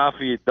my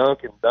coffee at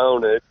Dunkin'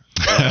 Donuts.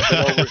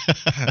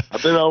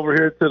 I've been over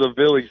here to the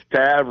Village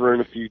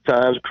Tavern a few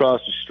times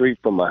across the street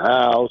from my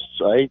house.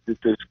 I ate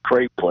at this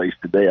crepe place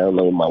today. I don't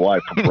know, my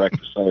wife for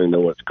breakfast. I don't even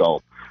know what it's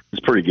called.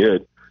 It's pretty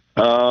good.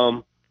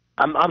 I'm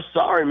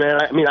sorry, man.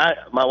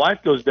 My wife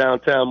goes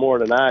downtown more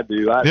than I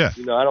do. I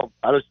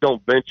just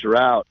don't venture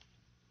out,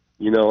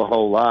 a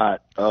whole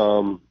lot.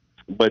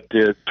 But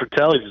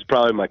Fratelli's is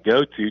probably my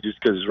go-to just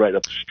because it's right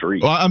up the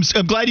street. Well, I'm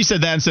glad you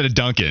said that instead of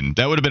Dunkin'.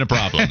 That would have been a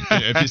problem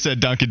if you said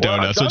Dunkin'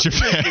 Donuts. What's your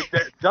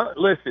favorite?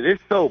 Listen,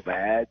 it's so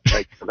bad.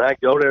 Like, when I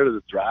go there to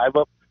the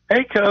drive-up,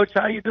 hey, Coach,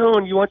 how you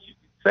doing? You want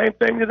the same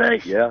thing today?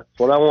 Yeah, that's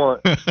what I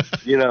want.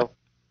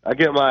 I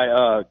get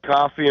my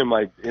coffee and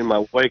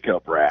my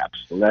wake-up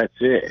wraps, and that's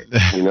it.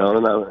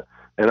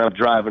 And I'm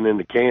driving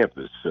into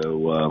campus.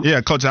 So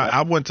yeah, Coach,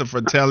 I went to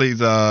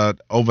Fratelli's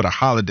over the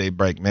holiday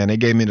break, man. They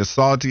gave me the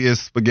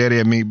saltiest spaghetti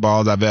and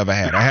meatballs I've ever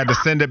had. I had to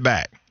send it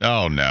back.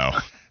 Oh, no.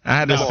 I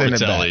had to send it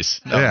back.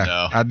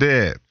 No. I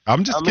did.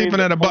 I'm just keeping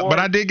it a buck, but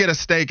I did get a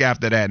steak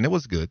after that, and it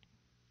was good.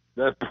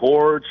 That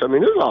porch,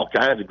 there's all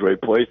kinds of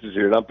great places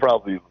here, and I'm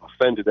probably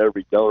offended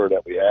every donor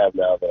that we have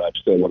now that I've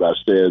said what I've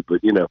said.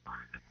 But,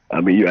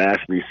 you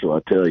asked me, so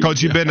I'll tell you.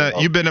 Coach, you been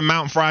to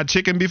Mountain Fried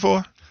Chicken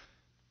before?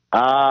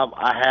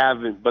 I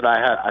haven't, but I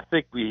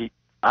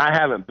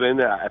haven't been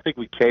there. I think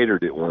we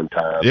catered it one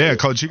time. Yeah,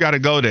 Coach, you got to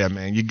go there,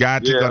 man. You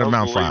got to go to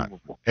Mount Fried.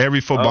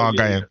 Every football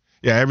game.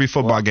 Yeah, every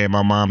football game,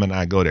 my mom and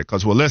I go there.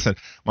 Because, listen,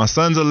 my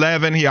son's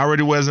 11. He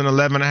already wears an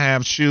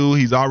 11.5 shoe.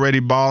 He's already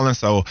balling.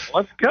 So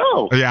let's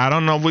go. Yeah, I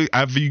don't know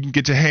if you can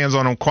get your hands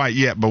on him quite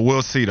yet, but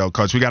we'll see, though,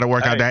 Coach. We got to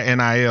work out that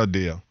NIL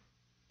deal.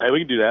 Hey, we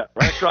can do that.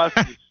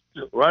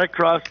 Right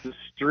across the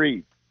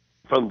street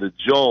from the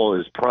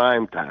Joel is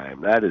Prime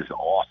Time. That is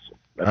awesome.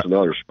 That's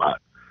another spot.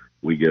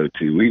 we go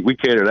to. We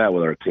cater that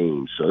with our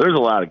team. So there's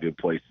a lot of good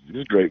places.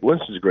 It's great.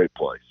 Winston's a great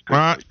place.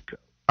 Place to go.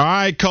 All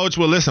right, Coach.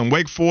 Well, listen,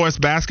 Wake Forest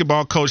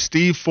basketball coach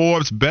Steve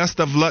Forbes, best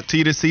of luck to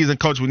you this season,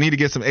 Coach. We need to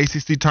get some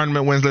ACC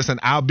tournament wins. Listen,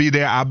 I'll be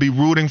there. I'll be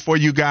rooting for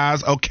you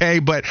guys, okay?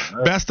 But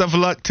best of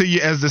luck to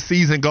you as the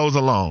season goes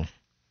along.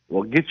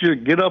 Well,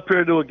 get up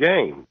here to a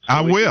game. So I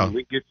will.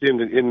 We get you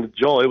in the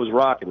joy. It was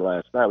rocking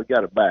last night. We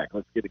got it back.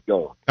 Let's get it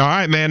going. All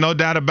right, man. No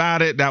doubt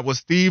about it. That was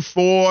Steve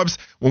Forbes.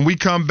 When we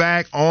come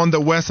back on the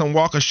Wes and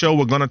Walker Show,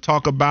 we're going to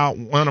talk about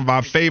one of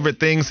our favorite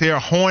things here,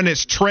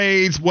 Hornets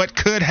trades, what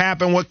could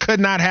happen, what could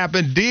not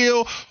happen,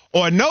 deal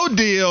or no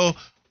deal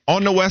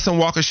on the Wes and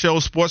Walker Show,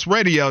 Sports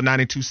Radio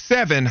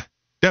 92.7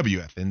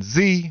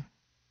 WFNZ.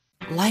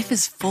 Life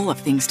is full of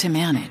things to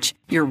manage.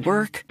 Your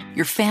work,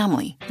 your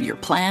family, your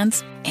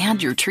plans, and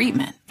your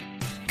treatment.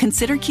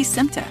 Consider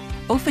Kesimpta,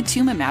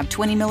 ofatumumab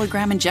 20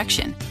 milligram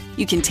injection.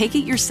 You can take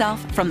it yourself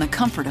from the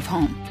comfort of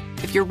home.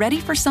 If you're ready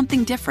for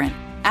something different,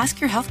 ask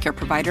your healthcare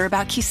provider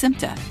about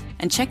Kesimpta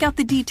and check out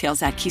the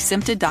details at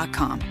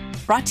kesimpta.com.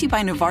 Brought to you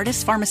by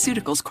Novartis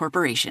Pharmaceuticals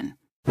Corporation.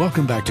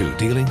 Welcome back to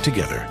Dealing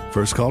Together.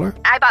 First caller?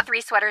 I bought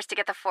 3 sweaters to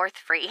get the 4th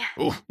free.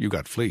 Oh, you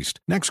got fleeced.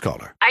 Next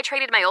caller. I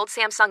traded my old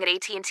Samsung at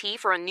AT&T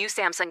for a new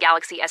Samsung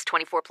Galaxy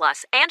S24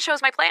 Plus and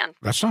chose my plan.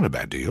 That's not a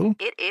bad deal.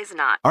 It is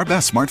not. Our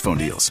best smartphone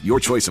deals. Your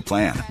choice of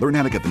plan. Learn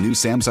how to get the new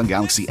Samsung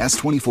Galaxy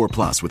S24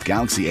 Plus with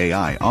Galaxy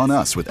AI on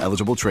us with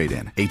eligible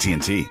trade-in.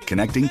 AT&T.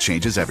 Connecting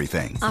changes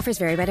everything. Offers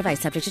vary by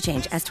device, subject to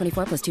change.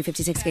 S24 plus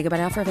 256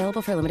 gigabyte offer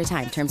available for a limited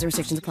time. Terms and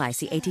restrictions apply.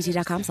 See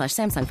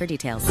att.com/Samsung for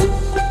details.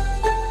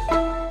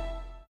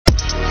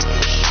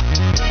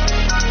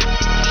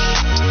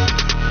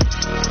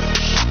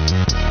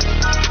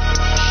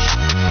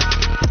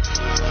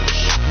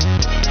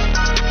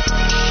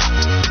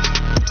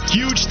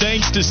 Huge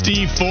thanks to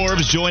Steve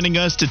Forbes joining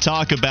us to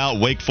talk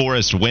about Wake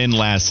Forest win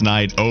last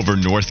night over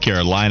North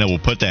Carolina. We'll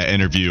put that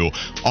interview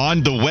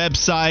on the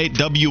website,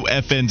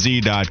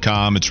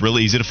 WFNZ.com. It's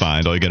really easy to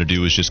find. All you got to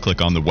do is just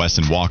click on the Wes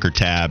and Walker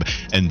tab,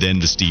 and then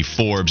the Steve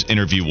Forbes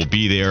interview will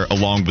be there,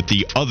 along with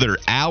the other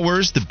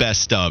hours, the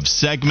best of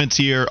segments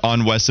here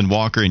on Wes and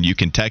Walker. And you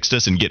can text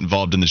us and get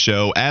involved in the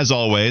show, as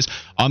always,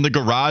 on the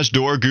Garage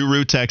Door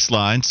Guru text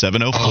line,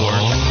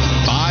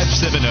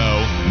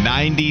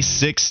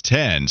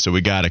 704-570-9610. So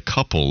we got a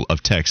couple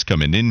of texts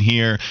coming in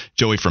here.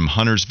 Joey from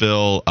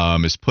Huntersville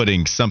is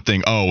putting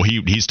something.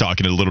 He's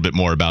talking a little bit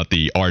more about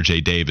the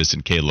RJ Davis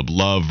and Caleb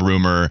Love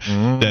rumor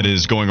that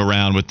is going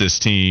around with this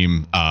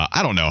team.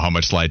 I don't know how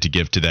much light to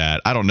give to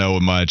that. I don't know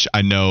much.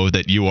 I know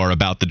that you are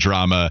about the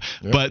drama,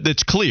 but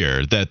it's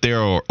clear that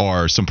there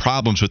are some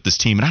problems with this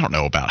team, and I don't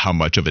know about how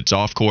much of it's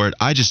off court.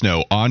 I just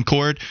know on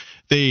court,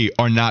 they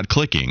are not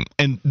clicking.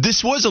 And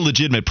this was a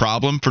legitimate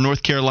problem for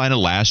North Carolina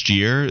last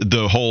year,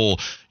 the whole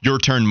your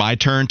turn, my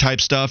turn type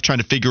stuff, trying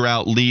to figure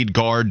out lead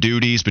guard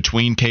duties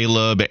between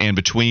Caleb and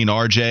between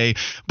RJ.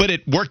 But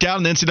it worked out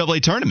in the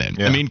NCAA tournament.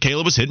 Yeah. I mean,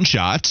 Caleb was hitting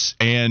shots,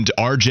 and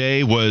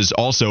RJ was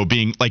also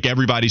being like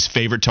everybody's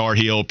favorite Tar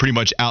Heel, pretty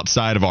much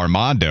outside of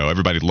Armando.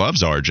 Everybody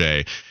loves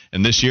RJ.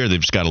 And this year, they've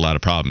just got a lot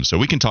of problems. So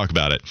we can talk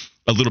about it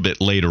a little bit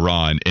later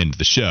on in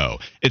the show.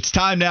 It's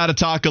time now to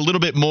talk a little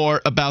bit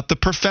more about the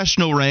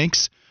professional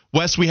ranks.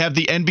 Wes, we have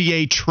the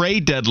NBA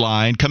trade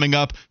deadline coming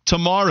up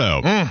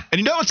tomorrow. And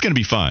you know it's going to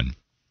be fun.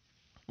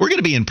 We're going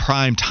to be in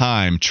prime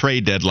time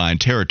trade deadline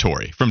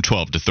territory from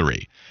 12 to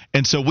 3.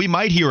 And so we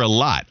might hear a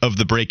lot of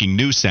the breaking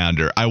news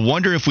sounder. I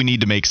wonder if we need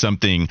to make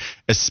something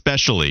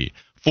especially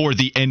for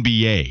the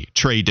NBA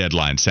trade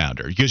deadline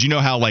sounder, because you know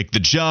how like the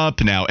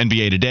Jump, now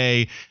NBA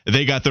Today,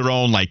 they got their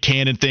own like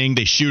cannon thing.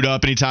 They shoot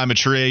up anytime a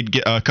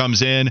trade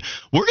comes in.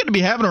 We're going to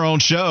be having our own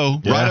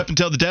show right up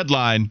until the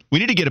deadline. We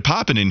need to get it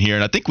popping in here,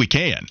 and I think we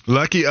can.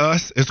 Lucky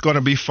us. It's going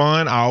to be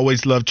fun. I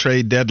always love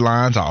trade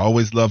deadlines. I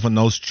always love when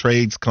those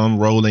trades come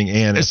rolling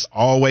in. It's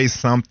always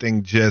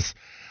something just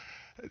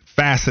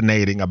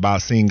fascinating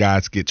about seeing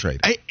guys get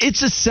traded.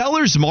 It's a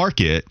seller's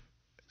market,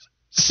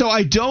 so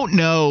I don't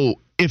know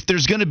if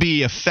there's going to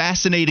be a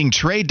fascinating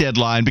trade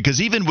deadline,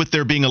 because even with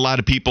there being a lot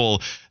of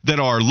people that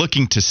are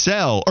looking to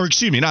sell, or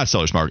excuse me, not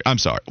seller's market. I'm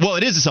sorry. Well,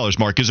 it is a seller's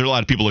market because there are a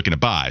lot of people looking to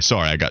buy.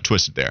 Sorry, I got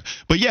twisted there.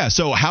 But yeah,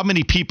 so how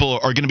many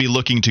people are going to be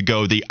looking to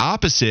go the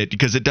opposite,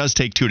 because it does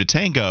take two to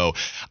tango?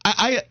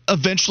 I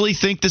eventually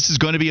think this is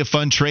going to be a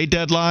fun trade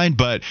deadline,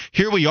 but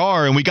here we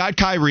are, and we got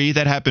Kyrie.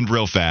 That happened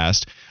real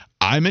fast.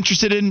 I'm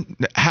interested in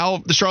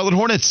how the Charlotte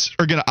Hornets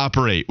are going to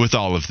operate with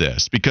all of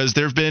this, because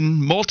there have been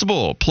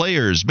multiple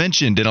players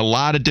mentioned in a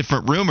lot of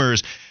different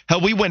rumors. Hell,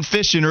 we went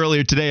fishing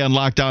earlier today on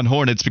Locked On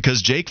Hornets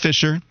because Jake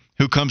Fisher,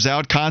 who comes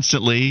out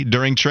constantly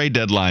during trade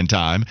deadline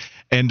time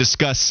and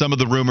discuss some of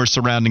the rumors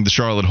surrounding the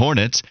Charlotte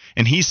Hornets,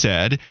 and he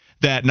said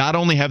that not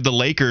only have the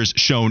Lakers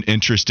shown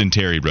interest in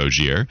Terry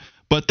Rozier,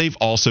 but they've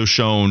also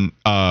shown,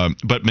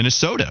 but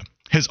Minnesota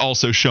has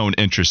also shown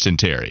interest in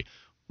Terry,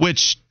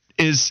 which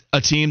is a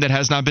team that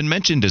has not been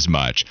mentioned as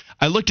much.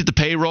 I looked at the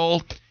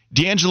payroll.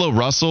 D'Angelo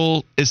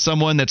Russell is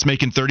someone that's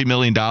making $30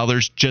 million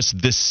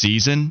just this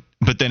season,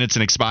 but then it's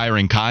an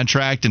expiring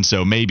contract, and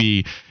so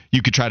maybe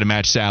You could try to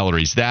match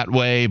salaries that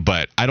way,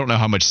 but I don't know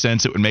how much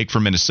sense it would make for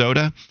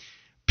Minnesota.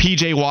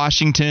 PJ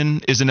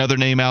Washington is another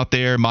name out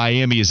there.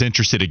 Miami is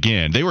interested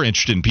again. They were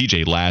interested in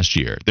PJ last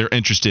year. They're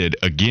interested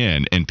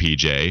again in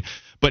PJ.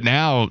 But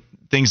now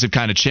things have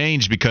kind of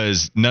changed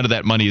because none of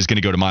that money is going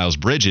to go to Miles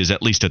Bridges,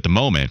 at least at the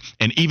moment.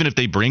 And even if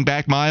they bring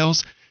back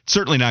Miles,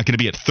 certainly not going to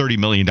be at $30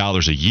 million a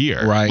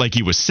year like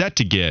he was set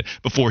to get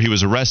before he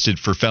was arrested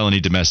for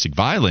felony domestic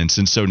violence.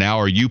 And so now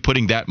are you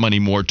putting that money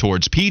more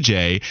towards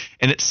PJ?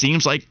 And it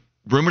seems like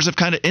rumors have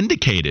kind of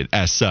indicated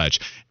as such.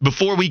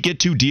 Before we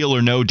get to deal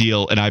or no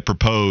deal, and I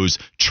propose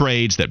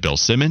trades that Bill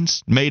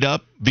Simmons made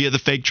up via the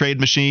fake trade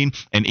machine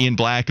and Ian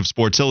Black of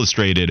Sports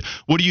Illustrated,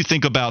 what do you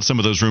think about some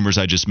of those rumors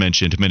I just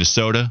mentioned?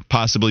 Minnesota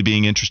possibly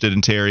being interested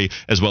in Terry,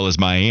 as well as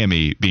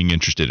Miami being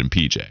interested in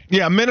PJ.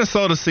 Yeah,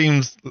 Minnesota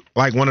seems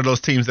like one of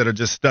those teams that are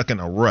just stuck in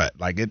a rut.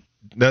 Like, it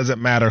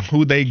doesn't matter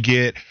who they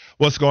get,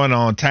 what's going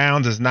on.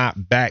 Towns is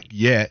not back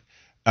yet.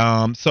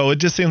 So it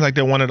just seems like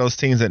they're one of those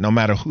teams that no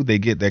matter who they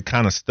get, they're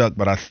kind of stuck.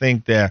 But I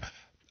think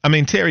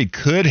Terry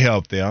could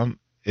help them.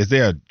 Is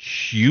there a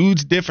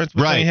huge difference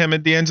between him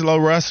and D'Angelo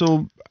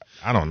Russell?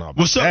 I don't know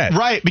about that.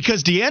 Right,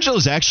 because D'Angelo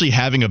is actually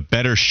having a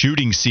better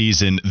shooting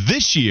season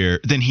this year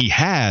than he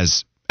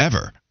has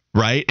ever.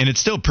 Right, and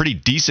it's still pretty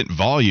decent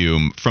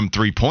volume from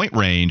three-point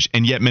range,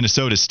 and yet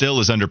Minnesota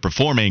still is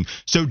underperforming.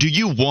 So do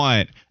you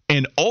want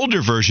an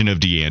older version of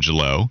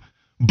D'Angelo,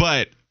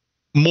 but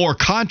more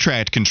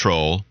contract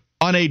control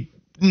on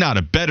not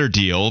a better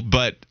deal,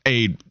 but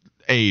a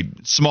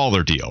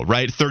smaller deal,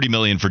 right? $30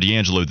 million for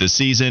D'Angelo this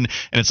season,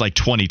 and it's like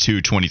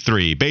 22,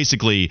 23.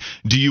 Basically,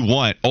 do you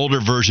want older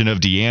version of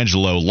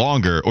D'Angelo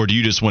longer, or do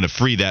you just want to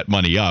free that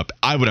money up?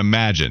 I would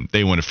imagine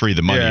they want to free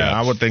the money up. Yeah,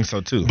 I would think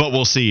so too. But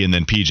we'll see, and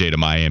then PJ to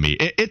Miami.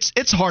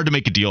 It's hard to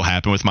make a deal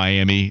happen with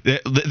Miami.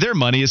 Their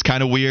money is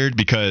kind of weird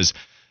because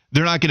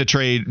they're not going to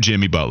trade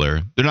Jimmy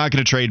Butler. They're not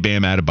going to trade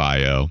Bam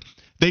Adebayo.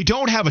 They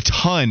don't have a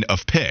ton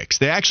of picks.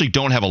 They actually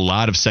don't have a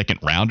lot of second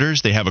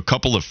rounders. They have a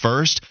couple of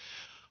first.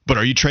 But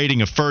are you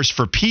trading a first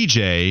for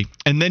PJ?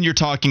 And then you're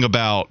talking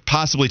about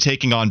possibly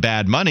taking on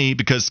bad money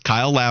because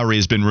Kyle Lowry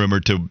has been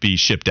rumored to be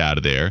shipped out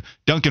of there.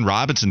 Duncan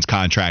Robinson's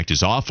contract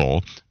is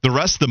awful. The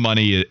rest of the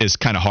money is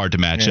kind of hard to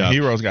match up.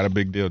 Hero's got a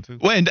big deal too.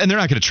 Well, and they're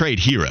not going to trade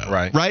Hero.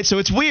 Right. So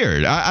it's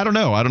weird. I don't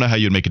know. I don't know how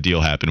you'd make a deal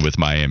happen with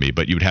Miami,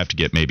 but you would have to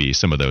get maybe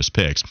some of those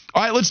picks.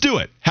 All right, let's do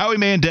it. Howie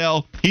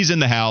Mandel, he's in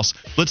the house.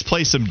 Let's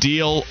play some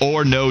deal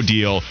or no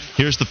deal.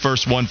 Here's the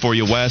first one for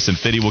you, Wes, and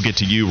Fitty will get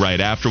to you right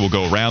after. We'll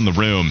go around the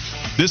room.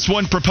 This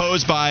one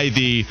proposed by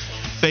the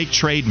fake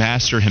trade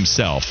master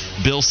himself,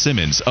 Bill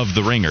Simmons of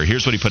The Ringer.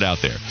 Here's what he put out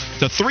there.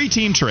 It's a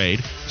 3-team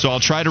trade, so I'll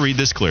try to read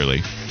this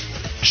clearly.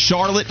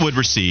 Charlotte would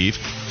receive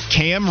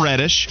Cam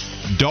Reddish,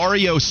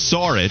 Dario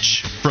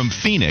Saric from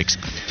Phoenix,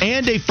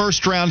 and a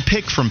first-round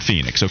pick from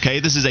Phoenix, okay?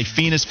 This is a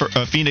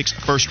Phoenix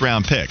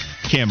first-round pick.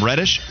 Cam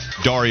Reddish,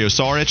 Dario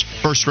Saric,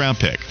 first-round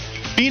pick.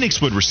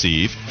 Phoenix would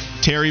receive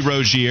Terry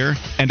Rozier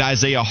and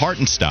Isaiah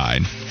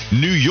Hartenstein.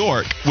 New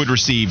York would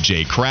receive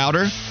Jay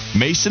Crowder,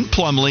 Mason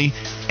Plumlee,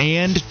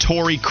 and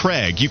Torrey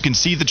Craig. You can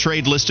see the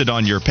trade listed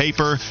on your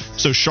paper.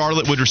 So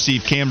Charlotte would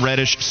receive Cam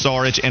Reddish,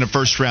 Saric, and a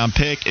first-round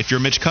pick. If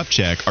you're Mitch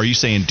Kupchak, are you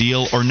saying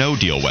deal or no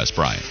deal, Wes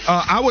Bryant?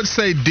 I would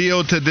say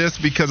deal to this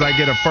because I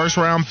get a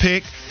first-round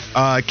pick.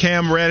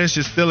 Cam Reddish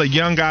is still a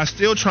young guy,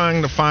 still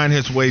trying to find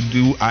his way.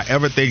 Do I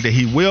ever think that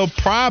he will?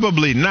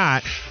 Probably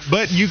not.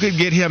 But you could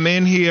get him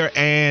in here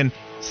and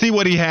see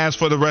what he has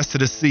for the rest of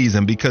the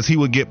season because he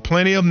would get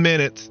plenty of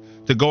minutes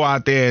to go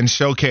out there and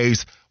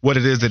showcase what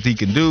it is that he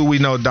can do. We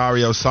know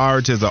Dario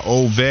Saric is an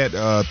old vet,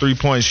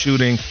 three-point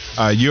shooting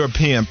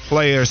European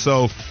player,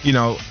 so,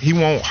 he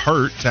won't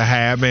hurt to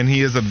have, and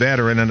he is a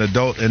veteran, an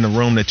adult in the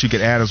room that you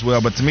could add as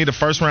well. But to me, the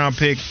first-round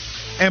pick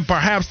and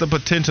perhaps the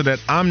potential that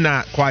I'm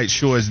not quite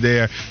sure is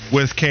there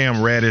with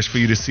Cam Reddish for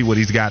you to see what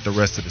he's got the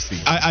rest of the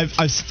season.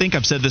 I think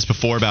I've said this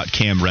before about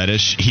Cam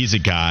Reddish. He's a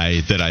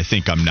guy that I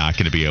think I'm not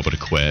going to be able to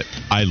quit.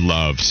 I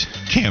loved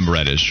Cam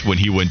Reddish when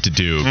he went to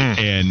Duke,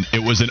 and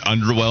it was an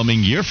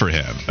underwhelming year for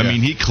him. I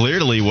mean, he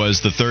clearly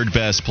was the third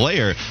best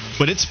player,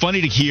 but it's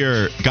funny to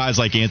hear guys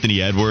like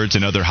Anthony Edwards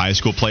and other high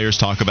school players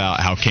talk about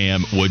how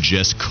Cam would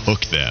just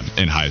cook them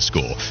in high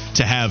school.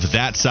 To have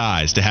that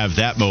size, to have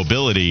that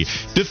mobility,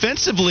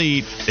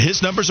 defensively,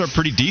 his numbers are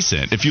pretty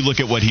decent if you look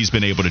at what he's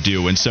been able to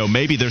do, and so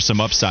maybe there's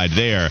some upside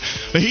there.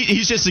 But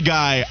he's just a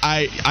guy,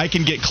 I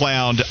can get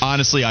clowned.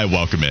 Honestly, I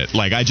welcome it.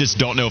 Like, I just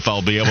don't know if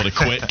I'll be able to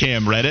quit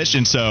Cam Reddish,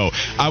 and so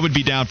I would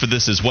be down for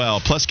this as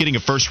well. Plus, getting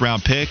a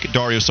first-round pick,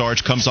 Dario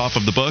Saric comes off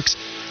of the books.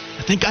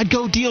 I think I'd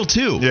go deal,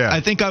 too. Yeah.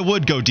 I think I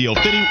would go deal.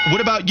 Fitty,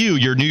 what about you?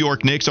 Your New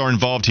York Knicks are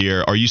involved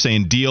here. Are you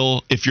saying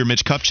deal if you're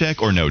Mitch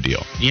Kupchak or no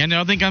deal? Yeah,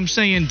 no, I think I'm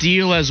saying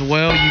deal as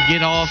well. You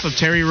get off of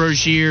Terry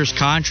Rozier's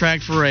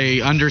contract for a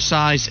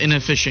undersized,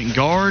 inefficient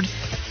guard.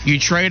 You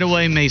trade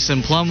away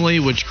Mason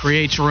Plumlee, which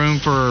creates room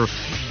for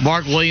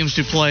Mark Williams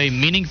to play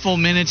meaningful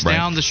minutes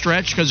down the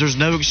stretch because there's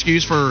no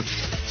excuse for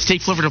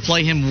Steve Clifford to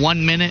play him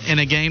 1 minute in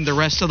a game the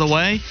rest of the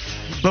way.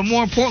 But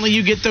more importantly,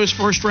 you get those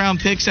first-round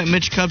picks that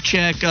Mitch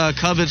Kupchak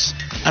covets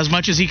as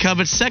much as he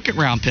covets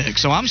second-round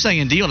picks. So I'm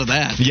saying deal to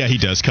that. Yeah, he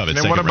does covet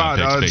second-round picks.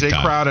 And what about Jay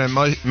Crowder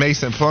and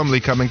Mason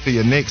Plumlee coming to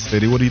your Knicks,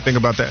 Fitty? What do you think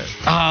about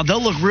that?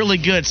 They'll look really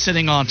good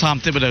sitting on Tom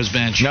Thibodeau's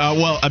bench. No,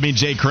 well, I mean,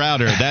 Jay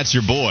Crowder, that's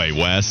your boy,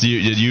 Wes.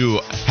 You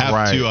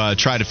have to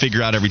try to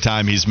figure out every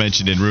time he's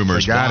mentioned in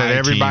rumors. The guy that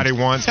everybody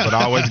wants but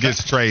always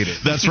gets traded.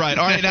 That's right.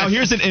 All right, now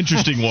here's an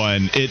interesting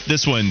one.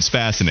 This one's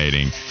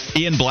fascinating.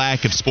 Ian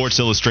Black of Sports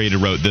Illustrated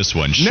wrote this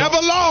one. Never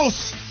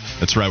lost.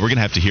 That's right. We're going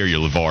to have to hear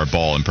your LeVar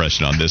Ball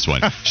impression on this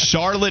one.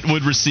 Charlotte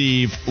would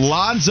receive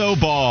Lonzo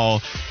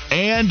Ball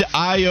and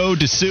Ayo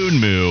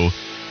Dosunmu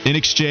in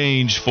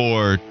exchange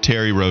for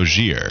Terry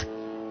Rozier.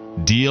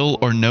 Deal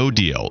or no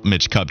deal?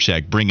 Mitch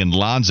Kupchak bringing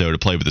Lonzo to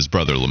play with his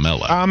brother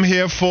LaMelo. I'm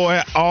here for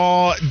it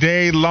all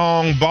day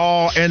long.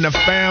 Ball in the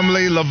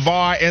family,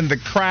 LeVar in the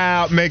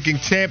crowd, making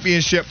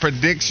championship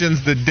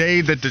predictions the day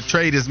that the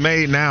trade is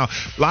made. Now,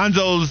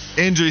 Lonzo's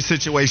injury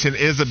situation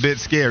is a bit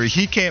scary.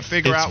 He can't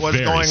figure out what's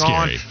going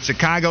on.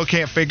 Chicago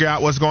can't figure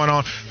out what's going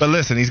on. But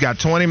listen, he's got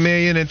 $20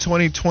 million in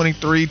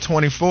 2023,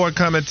 24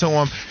 coming to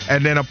him,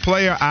 and then a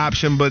player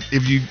option. But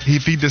if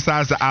he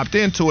decides to opt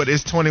into it,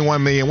 it's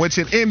 $21 million, which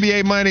in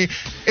NBA money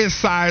is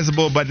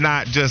sizable, but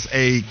not just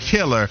a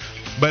killer.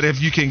 But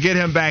if you can get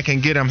him back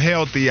and get him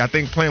healthy, I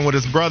think playing with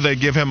his brother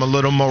give him a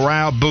little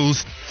morale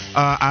boost.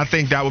 I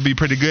think that would be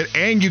pretty good.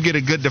 And you get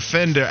a good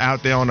defender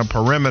out there on the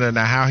perimeter.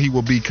 Now, how he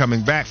will be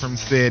coming back from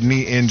said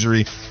knee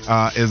injury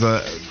is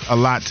a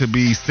lot to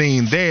be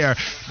seen there.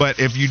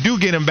 But if you do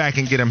get him back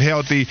and get him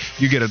healthy,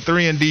 you get a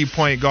 3-and-D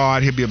point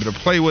guard. He'll be able to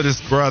play with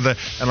his brother.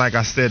 And like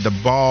I said, the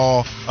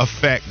Ball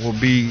effect will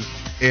be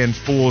in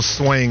full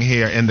swing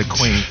here in the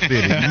Queen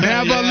City.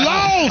 Never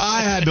lost!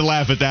 I had to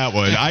laugh at that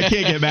one. I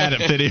can't get mad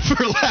at Fitty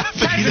for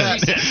laughing at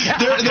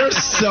that. There's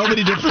so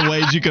many different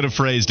ways you could have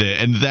phrased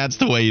it, and that's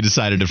the way you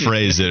decided to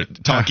phrase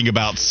it, talking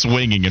about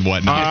swinging and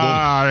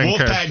whatnot.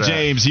 Wolfpack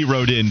James, he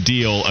wrote in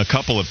deal a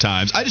couple of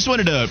times. I just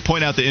wanted to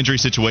point out the injury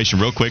situation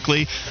real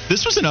quickly.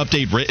 This was an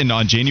update written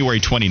on January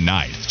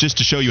 29th, just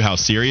to show you how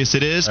serious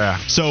it is. Yeah.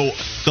 So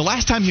the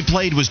last time he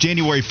played was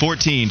January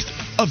 14th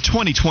of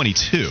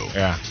 2022.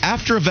 Yeah.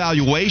 After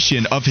evaluation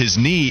of his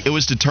knee, it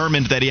was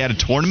determined that he had a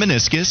torn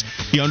meniscus.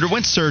 He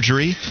underwent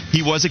surgery.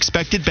 He was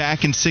expected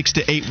back in 6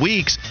 to 8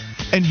 weeks.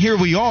 And here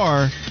we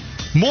are,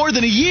 more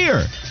than a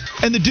year.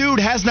 And the dude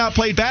has not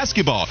played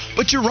basketball.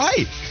 But you're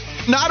right.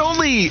 Not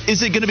only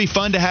is it going to be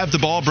fun to have the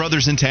Ball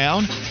brothers in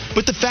town,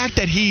 but the fact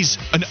that he's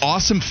an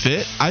awesome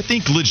fit, I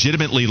think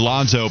legitimately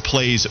Lonzo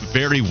plays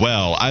very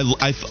well.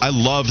 I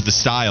love the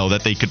style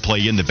that they could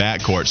play in the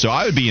backcourt, so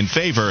I would be in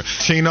favor.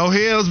 Chino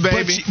Hills,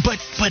 baby.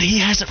 But he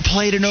hasn't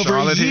played in over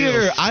Charlotte a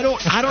year. Hills. I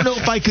don't know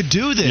if I could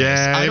do this.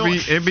 Yeah,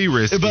 it'd be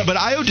risky. But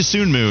Ayo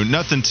Dosunmu,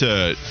 nothing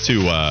to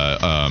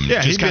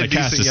just kind of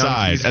cast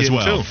aside as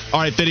well. All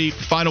right, Fitty,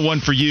 final one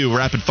for you,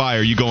 rapid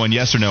fire. You going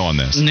yes or no on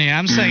this? Yeah,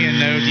 I'm saying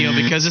no deal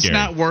because it's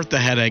not worth the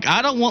headache.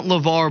 I don't want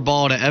LeVar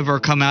Ball to ever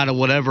come out of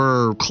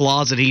whatever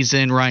closet he's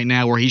in right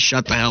now where he's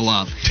shut the hell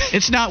up.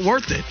 It's not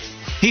worth it.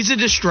 He's a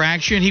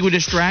distraction. He would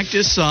distract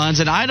his sons,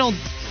 and I don't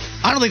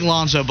think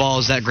Lonzo Ball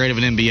is that great of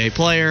an NBA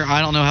player.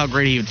 I don't know how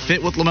great he would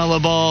fit with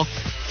LaMelo Ball.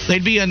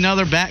 They'd be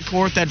another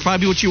backcourt. That'd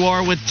probably be what you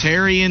are with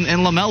Terry and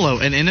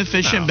LaMelo, an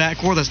inefficient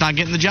backcourt that's not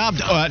getting the job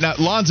done. Now,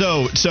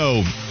 Lonzo,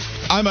 so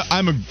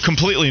I'm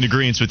completely in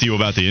agreement with you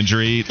about the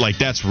injury. Like,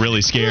 that's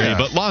really scary. Yeah.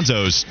 But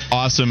Lonzo's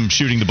awesome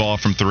shooting the ball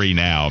from three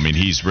now. I mean,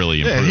 he's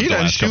really improved he the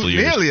last couple of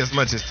years. He doesn't shoot nearly as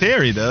much as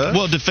Terry does.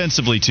 Well,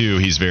 defensively, too,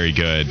 he's very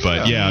good.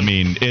 But, yeah, I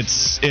mean,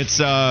 it's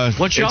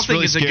what y'all think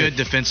really is a good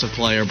defensive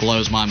player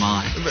blows my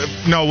mind.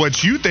 No,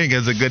 what you think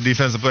is a good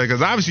defensive player,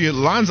 because obviously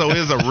Lonzo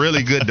is a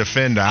really good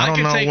defender. I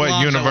don't know what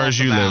Lonzo universe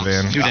you live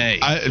in. Today.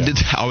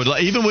 I would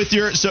even with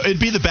your – so it'd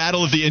be the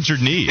battle of the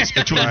injured knees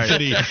between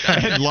Fitty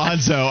and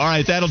Lonzo. All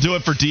right, that'll do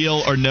it for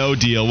Deal or No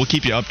Deal. We'll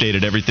keep you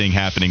updated everything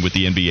happening with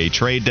the NBA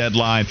trade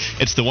deadline.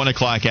 It's the 1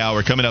 o'clock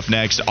hour coming up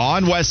next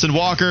on Wes and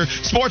Walker,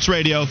 Sports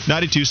Radio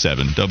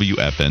 92.7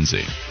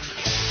 WFNZ.